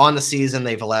 On the season,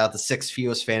 they've allowed the 6th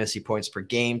fewest fantasy points per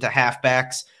game to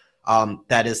halfbacks.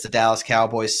 That is the Dallas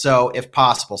Cowboys. So if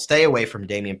possible, stay away from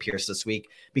Dameon Pierce this week,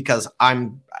 because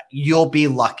you'll be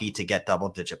lucky to get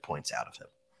double-digit points out of him.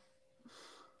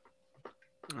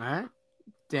 All right.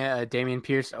 Dameon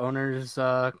Pierce owners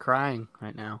crying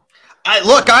right now.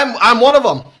 I'm one of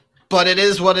them, but it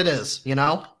is what it is,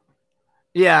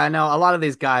 Yeah, I know. A lot of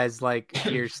these guys, like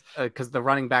Pierce, because the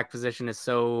running back position is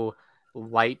so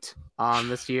light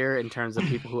this year in terms of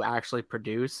people who actually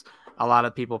produce. A lot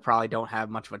of people probably don't have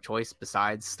much of a choice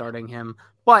besides starting him.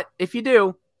 But if you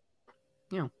do,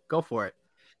 go for it.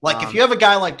 Like if you have a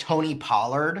guy like Tony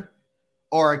Pollard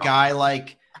or a guy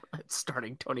like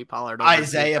starting Tony Pollard,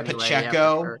 Isaiah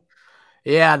Pacheco.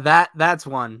 Yeah, that's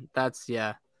one.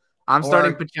 I'm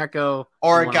starting Pacheco.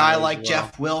 Or a guy like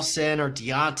Jeff Wilson or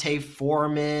Deontay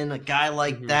Foreman, a guy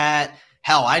like that.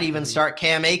 Hell, I'd even start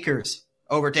Cam Akers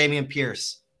over Dameon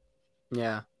Pierce.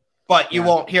 Yeah. But you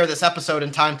won't hear this episode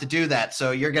in time to do that,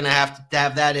 so you're going to have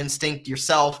that instinct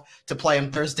yourself to play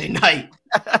him Thursday night.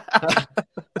 But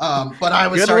I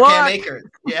would start Cam Akers.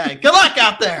 Yeah, good luck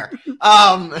out there.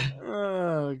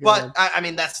 But I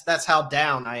mean, that's how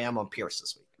down I am on Pierce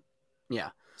this week. Yeah,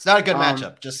 it's not a good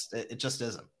matchup. It just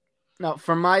isn't. No,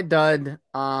 for my dud,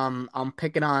 I'm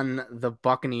picking on the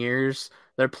Buccaneers.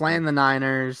 They're playing the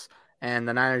Niners, and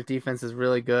the Niners defense is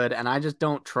really good, and I just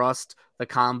don't trust the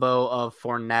combo of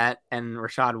Fournette and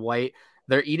Rachaad White.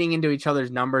 They're eating into each other's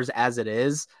numbers as it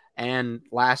is, and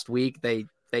last week they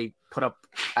put up,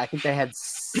 I think they had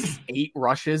 8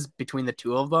 rushes between the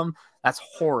 2 of them. That's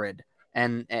horrid.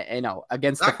 And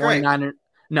against the 49ers,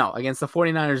 against the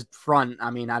 49ers front,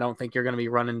 I mean, I don't think you're going to be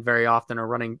running very often or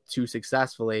running too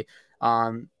successfully.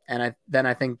 And I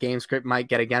think game script might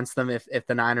get against them if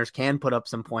the Niners can put up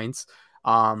some points.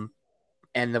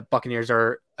 And the Buccaneers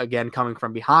are again coming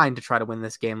from behind to try to win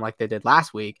this game like they did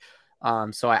last week.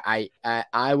 So I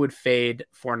would fade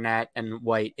Fournette and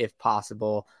White if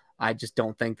possible. I just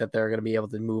don't think that they're going to be able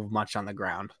to move much on the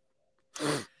ground.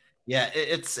 Yeah,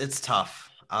 it's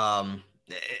tough. A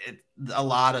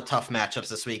lot of tough matchups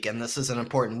this week, and this is an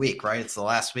important week, right? It's the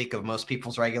last week of most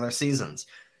people's regular seasons.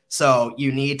 So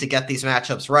you need to get these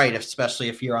matchups right, especially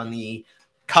if you're on the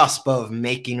cusp of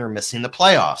making or missing the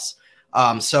playoffs.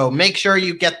 So make sure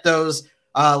you get those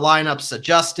lineups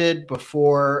adjusted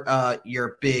before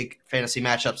your big fantasy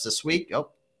matchups this week. Oh,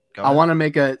 go ahead. I want to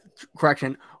make a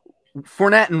correction.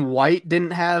 Fournette and White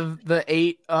didn't have the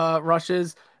 8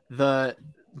 rushes. The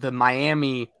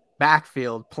Miami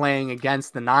backfield playing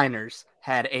against the Niners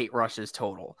had 8 rushes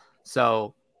total.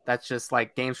 So that's just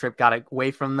like game script got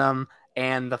away from them,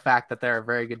 and the fact that they're a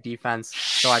very good defense.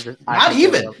 So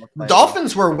the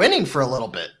Dolphins were winning for a little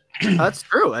bit. That's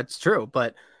true.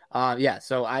 But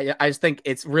so I just think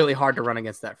it's really hard to run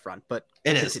against that front. But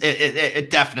it is.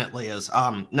 It definitely is.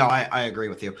 No, I agree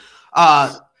with you.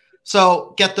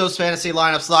 So get those fantasy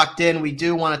lineups locked in. We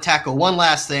do want to tackle one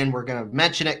last thing. We're going to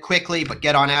mention it quickly, but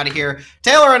get on out of here.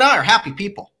 Taylor and I are happy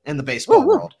people in the baseball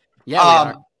world.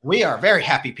 Yeah, we are very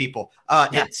happy people.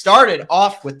 It started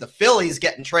off with the Phillies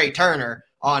getting Trey Turner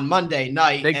on Monday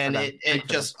night, and it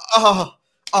just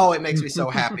it makes me so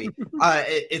happy.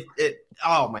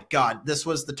 Oh my God, this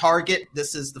was the target.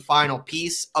 This is the final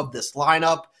piece of this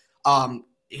lineup.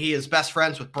 He is best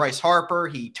friends with Bryce Harper.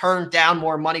 He turned down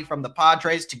more money from the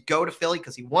Padres to go to Philly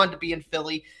because he wanted to be in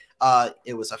Philly.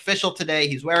 It was official today.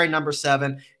 He's wearing number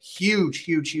 7. Huge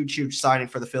signing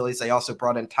for the Phillies. They also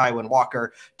brought in Taijuan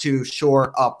Walker to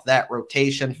shore up that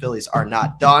rotation. Phillies are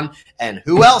not done. And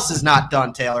who else is not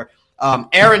done, Taylor?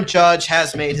 Aaron Judge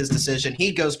has made his decision.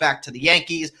 He goes back to the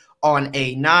Yankees on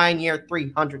a 9-year,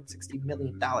 $360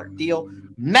 million deal.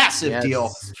 Massive deal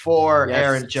for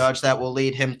Aaron Judge that will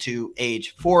lead him to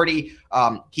age 40.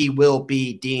 He will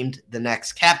be deemed the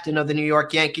next captain of the New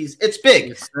York Yankees. It's big.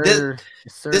 Yes, sir.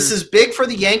 This is big for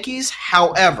the Yankees.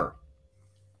 However,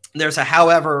 there's a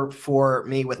however for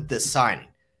me with this signing.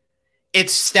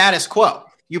 It's status quo.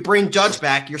 You bring Judge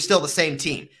back, you're still the same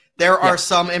team. There are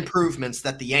some improvements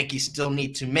that the Yankees still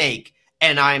need to make.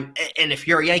 And if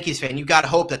you're a Yankees fan, you got to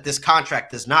hope that this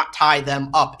contract does not tie them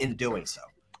up in doing so.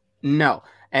 No.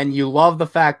 And you love the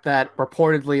fact that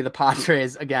reportedly the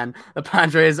Padres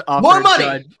offered more money.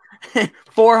 Judge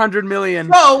 $400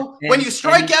 million. So when you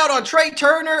strike out on Trey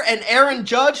Turner and Aaron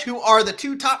Judge, who are the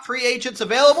 2 top free agents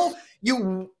available,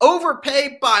 you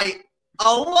overpay by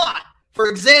a lot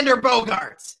for Xander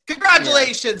Bogaerts.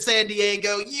 Congratulations, San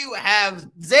Diego. You have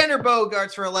Xander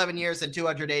Bogaerts for 11 years and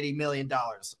 $280 million.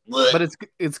 But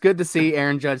it's good to see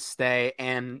Aaron Judge stay.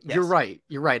 And you're right.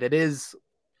 It is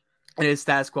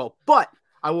status quo. But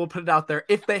I will put it out there.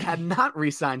 If they had not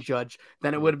re-signed Judge,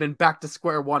 then it would have been back to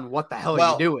square one. What the hell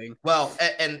are you doing? Well,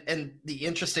 and the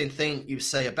interesting thing you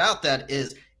say about that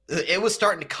is it was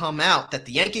starting to come out that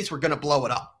the Yankees were going to blow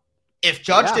it up. If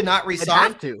Judge did not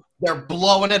re-sign, they're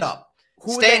blowing it up.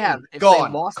 Who would they have? If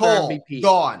gone. They lost Cole, their MVP.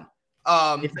 Gone.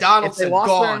 Donaldson, if they lost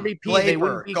gone. Their MVP,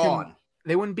 Gleyber, gone.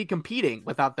 They wouldn't be competing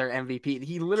without their MVP.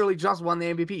 He literally just won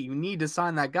the MVP. You need to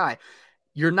sign that guy.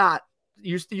 You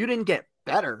didn't get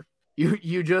better.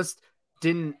 You just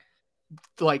didn't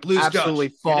lose absolutely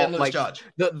Judge. fall. You didn't lose Judge.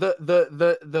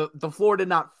 The floor did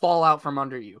not fall out from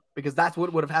under you, because that's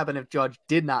what would have happened if Judge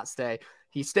did not stay.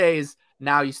 He stays.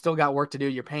 Now you still got work to do.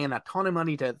 You're paying a ton of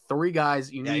money to 3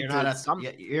 guys. You're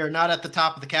not at the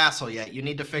top of the castle yet. You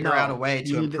need to figure out a way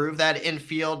to improve that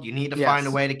infield. You need to find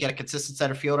a way to get a consistent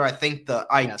center fielder. I think the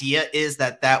idea is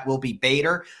that will be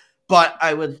Bader. But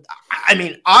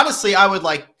honestly, I would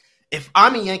like, if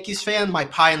I'm a Yankees fan, my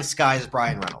pie in the sky is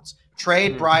Brian Reynolds.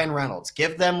 Trade Brian Reynolds.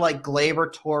 Give them like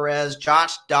Gleyber Torres,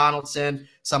 Josh Donaldson,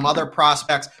 some other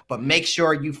prospects, but make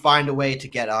sure you find a way to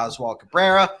get Oswald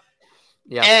Cabrera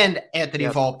and Anthony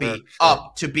Volpe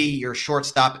up to be your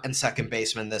shortstop and second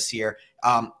baseman this year.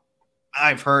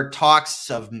 I've heard talks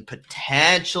of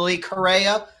potentially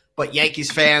Correa, but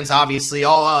Yankees fans obviously,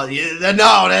 no,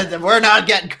 we're not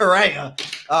getting Correa.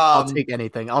 I'll take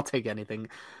anything.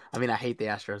 I mean, I hate the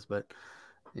Astros, but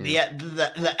the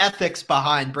ethics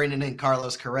behind bringing in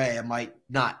Carlos Correa might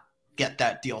not get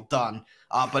that deal done,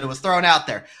 but it was thrown out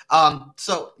there.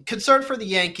 So concerned for the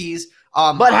Yankees.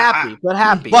 But happy.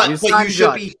 But you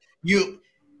should be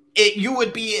you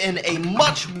would be in a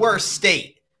much worse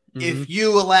state if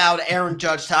you allowed Aaron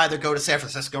Judge to either go to San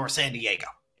Francisco or San Diego.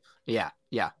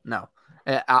 No.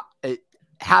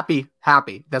 Happy.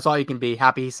 That's all you can be.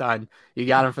 Happy he signed. You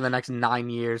got him for the next 9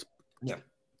 years,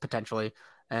 potentially.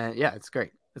 And it's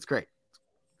great. It's great.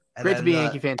 Great to be a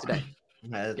Yankee fan today.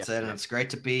 It's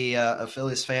great to be a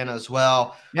Phillies fan as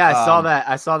well. Yeah,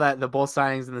 I saw that the both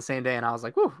signings in the same day, and I was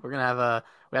like, "Whew, we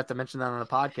have to mention that on the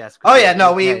podcast."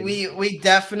 We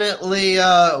definitely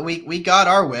we got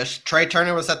our wish. Trey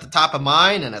Turner was at the top of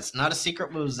mine, and it's not a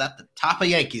secret. It was at the top of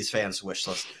Yankees fans' wish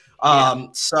list.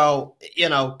 So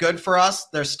good for us.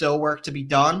 There's still work to be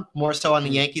done. More so on the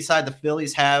Yankee side. The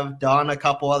Phillies have done a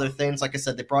couple other things. Like I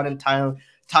said, they brought in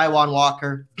Taijuan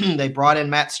Walker. They brought in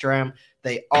Matt Stram.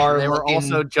 They were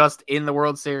also just in the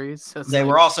World Series. So they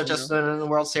were also just in the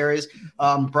World Series.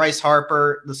 Bryce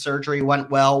Harper, the surgery went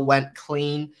well, went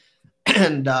clean.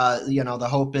 And, the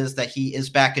hope is that he is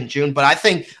back in June. But I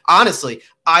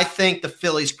think the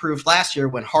Phillies proved last year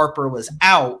when Harper was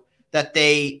out that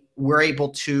they were able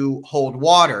to hold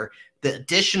water. The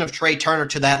addition of Trey Turner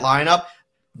to that lineup,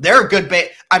 they're a good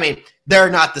they're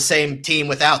not the same team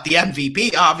without the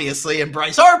MVP, obviously, and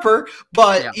Bryce Harper.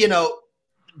 But,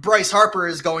 Bryce Harper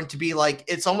is going to be like,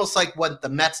 it's almost like what the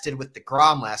Mets did with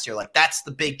DeGrom last year. Like, that's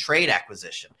the big trade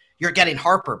acquisition. You're getting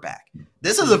Harper back.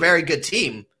 This is a very good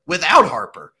team without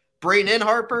Harper. Bring in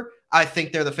Harper, I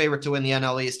think they're the favorite to win the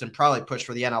NL East and probably push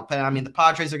for the NL Pen. I mean, the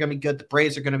Padres are going to be good. The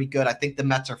Braves are going to be good. I think the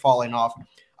Mets are falling off.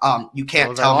 You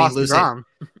can't tell me losing.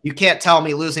 You can't tell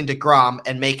me losing to DeGrom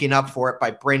and making up for it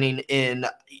by bringing in,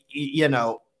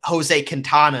 Jose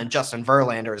Quintana and Justin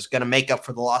Verlander is going to make up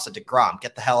for the loss of DeGrom.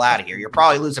 Get the hell out of here. You're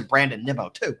probably losing Brandon Nimmo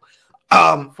too.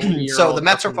 So the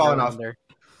Mets are falling off.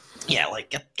 Yeah,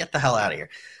 like get the hell out of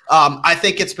here. I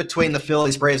think it's between the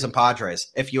Phillies, Braves, and Padres,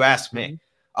 if you ask me.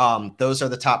 Those are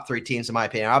the top three teams in my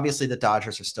opinion. Obviously, the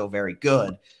Dodgers are still very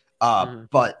good.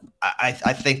 But I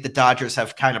think the Dodgers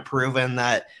have kind of proven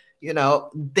that,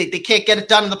 they can't get it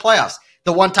done in the playoffs.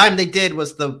 The one time they did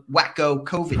was the wacko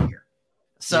COVID year.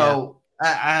 So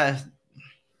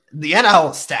the NL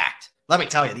is stacked. Let me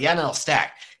tell you, the NL is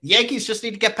stacked. The Yankees just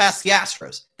need to get past the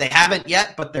Astros. They haven't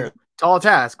yet, but they're tall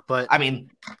task. But I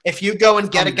mean, if you go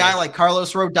and get a guy like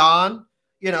Carlos Rodon,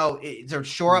 to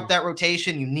shore up that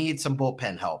rotation, you need some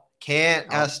bullpen help.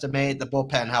 Can't estimate the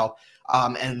bullpen help.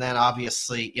 And then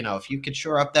obviously, if you could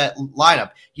shore up that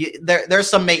lineup, there's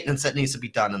some maintenance that needs to be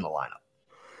done in the lineup.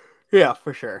 Yeah,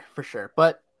 for sure.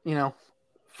 But,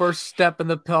 first step in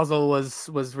the puzzle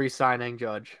was re-signing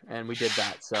Judge, and we did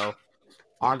that. So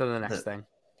on to the next thing.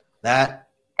 That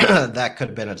could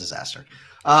have been a disaster.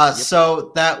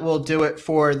 So that will do it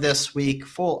for this week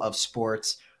full of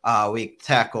sports. We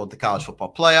tackled the college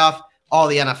football playoff, all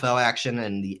the NFL action,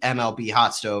 and the MLB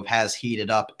hot stove has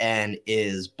heated up and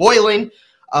is boiling.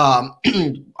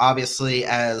 Obviously,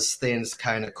 as things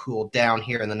kind of cool down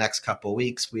here in the next couple of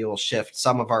weeks, we will shift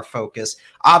some of our focus.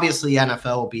 Obviously,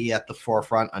 NFL will be at the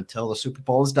forefront until the Super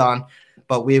Bowl is done,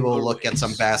 but we will look at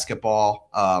some basketball.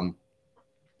 Hell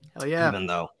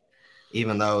yeah!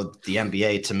 Even though the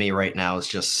NBA to me right now is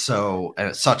just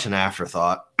such an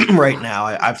afterthought. Right now,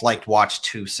 I've watched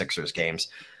 2 Sixers games.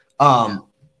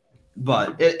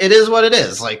 But it is what it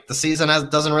is. Like, the season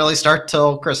doesn't really start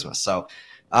till Christmas. So,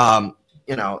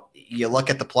 you look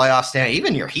at the playoff stand.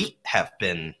 Even your Heat have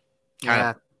been kind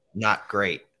of not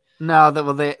great. No,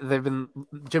 they've been.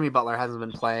 Jimmy Butler hasn't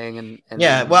been playing, and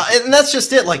that's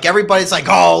just it. Like, everybody's like,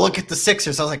 "Oh, look at the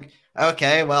Sixers." I was like,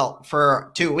 okay, well,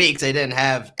 for 2 weeks they didn't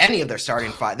have any of their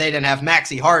starting five. They didn't have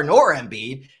Maxey, Harden, or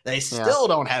Embiid. They still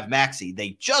don't have Maxey.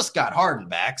 They just got Harden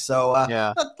back. So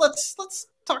let's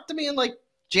talk to me in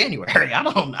January. I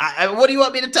don't. What do you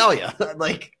want me to tell you?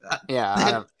 It's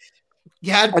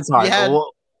hard.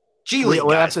 We'll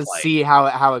have to see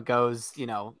how it goes.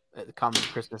 Come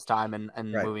Christmas time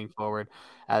and right. Moving forward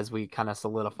as we kind of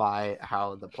solidify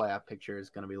how the playoff picture is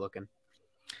going to be looking.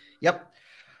 Yep.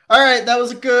 All right, that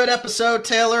was a good episode,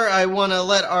 Taylor. I want to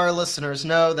let our listeners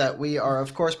know that we are,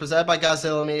 of course, presented by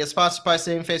Godzilla Media, sponsored by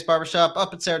Saving Face Barbershop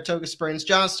up at Saratoga Springs,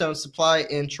 Johnstone Supply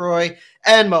in Troy,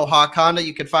 and Mohawk Honda.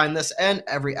 You can find this and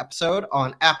every episode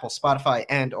on Apple, Spotify,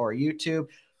 and or YouTube.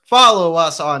 Follow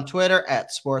us on Twitter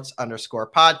at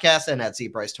sports_podcast and at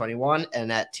zbrice21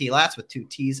 and at TLats with 2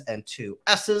 T's and 2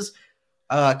 S's.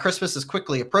 Christmas is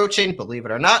quickly approaching, believe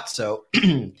it or not, so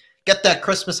get that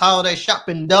Christmas holiday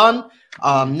shopping done.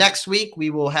 Next week, we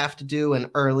will have to do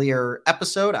an earlier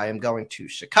episode. I am going to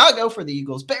Chicago for the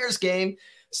Eagles-Bears game,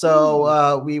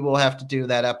 so we will have to do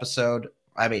that episode.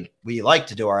 I mean, we like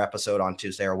to do our episode on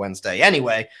Tuesday or Wednesday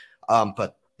anyway,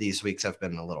 but these weeks have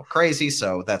been a little crazy,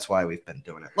 so that's why we've been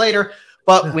doing it later.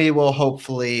 But we will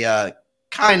hopefully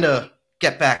kind of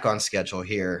get back on schedule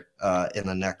here in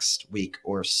the next week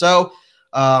or so.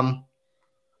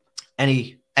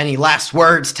 Any last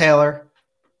words, Taylor?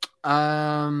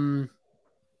 No.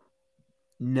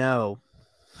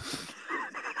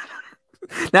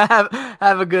 Now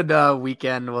have a good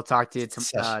weekend. We'll talk to you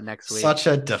next week. Such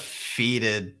a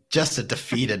defeated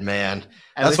man.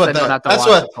 That's what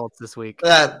the Colts this week.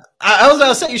 I was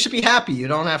gonna say you should be happy. You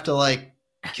don't have to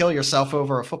kill yourself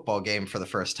over a football game for the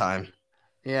first time.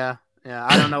 Yeah.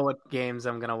 I don't know what games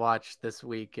I'm gonna watch this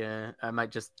week. I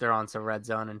might just throw on some Red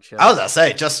Zone and chill. I was gonna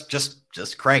say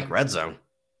just crank Red Zone.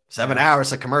 7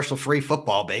 hours of commercial-free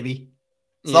football, baby.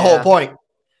 It's the whole point.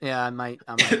 Yeah, I might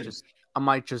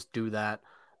just do that.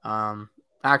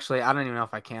 Actually, I don't even know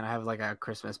if I can. I have like a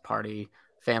Christmas party,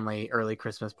 early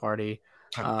Christmas party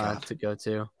to go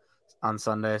to on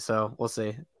Sunday. So we'll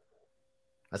see.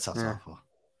 That sounds awful.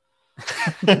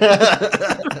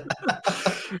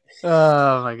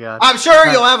 Oh my God. I'm sure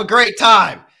you'll have a great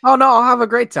time. Oh no, I'll have a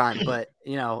great time, but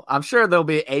I'm sure there'll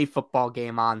be a football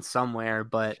game on somewhere,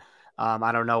 but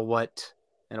I don't know what.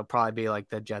 It'll probably be like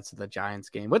the Jets and the Giants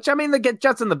game, which I mean the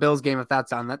Jets and the Bills game if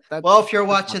that's on. Well, if you're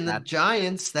watching the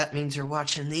Giants, that means you're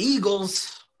watching the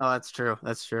Eagles. Oh, that's true.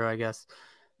 That's true, I guess.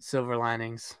 Silver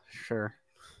linings, sure.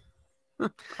 All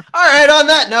right, on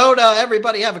that note,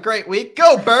 everybody have a great week.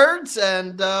 Go Birds,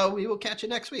 and we will catch you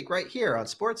next week right here on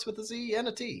Sports with a Z and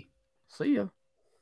a T. See ya.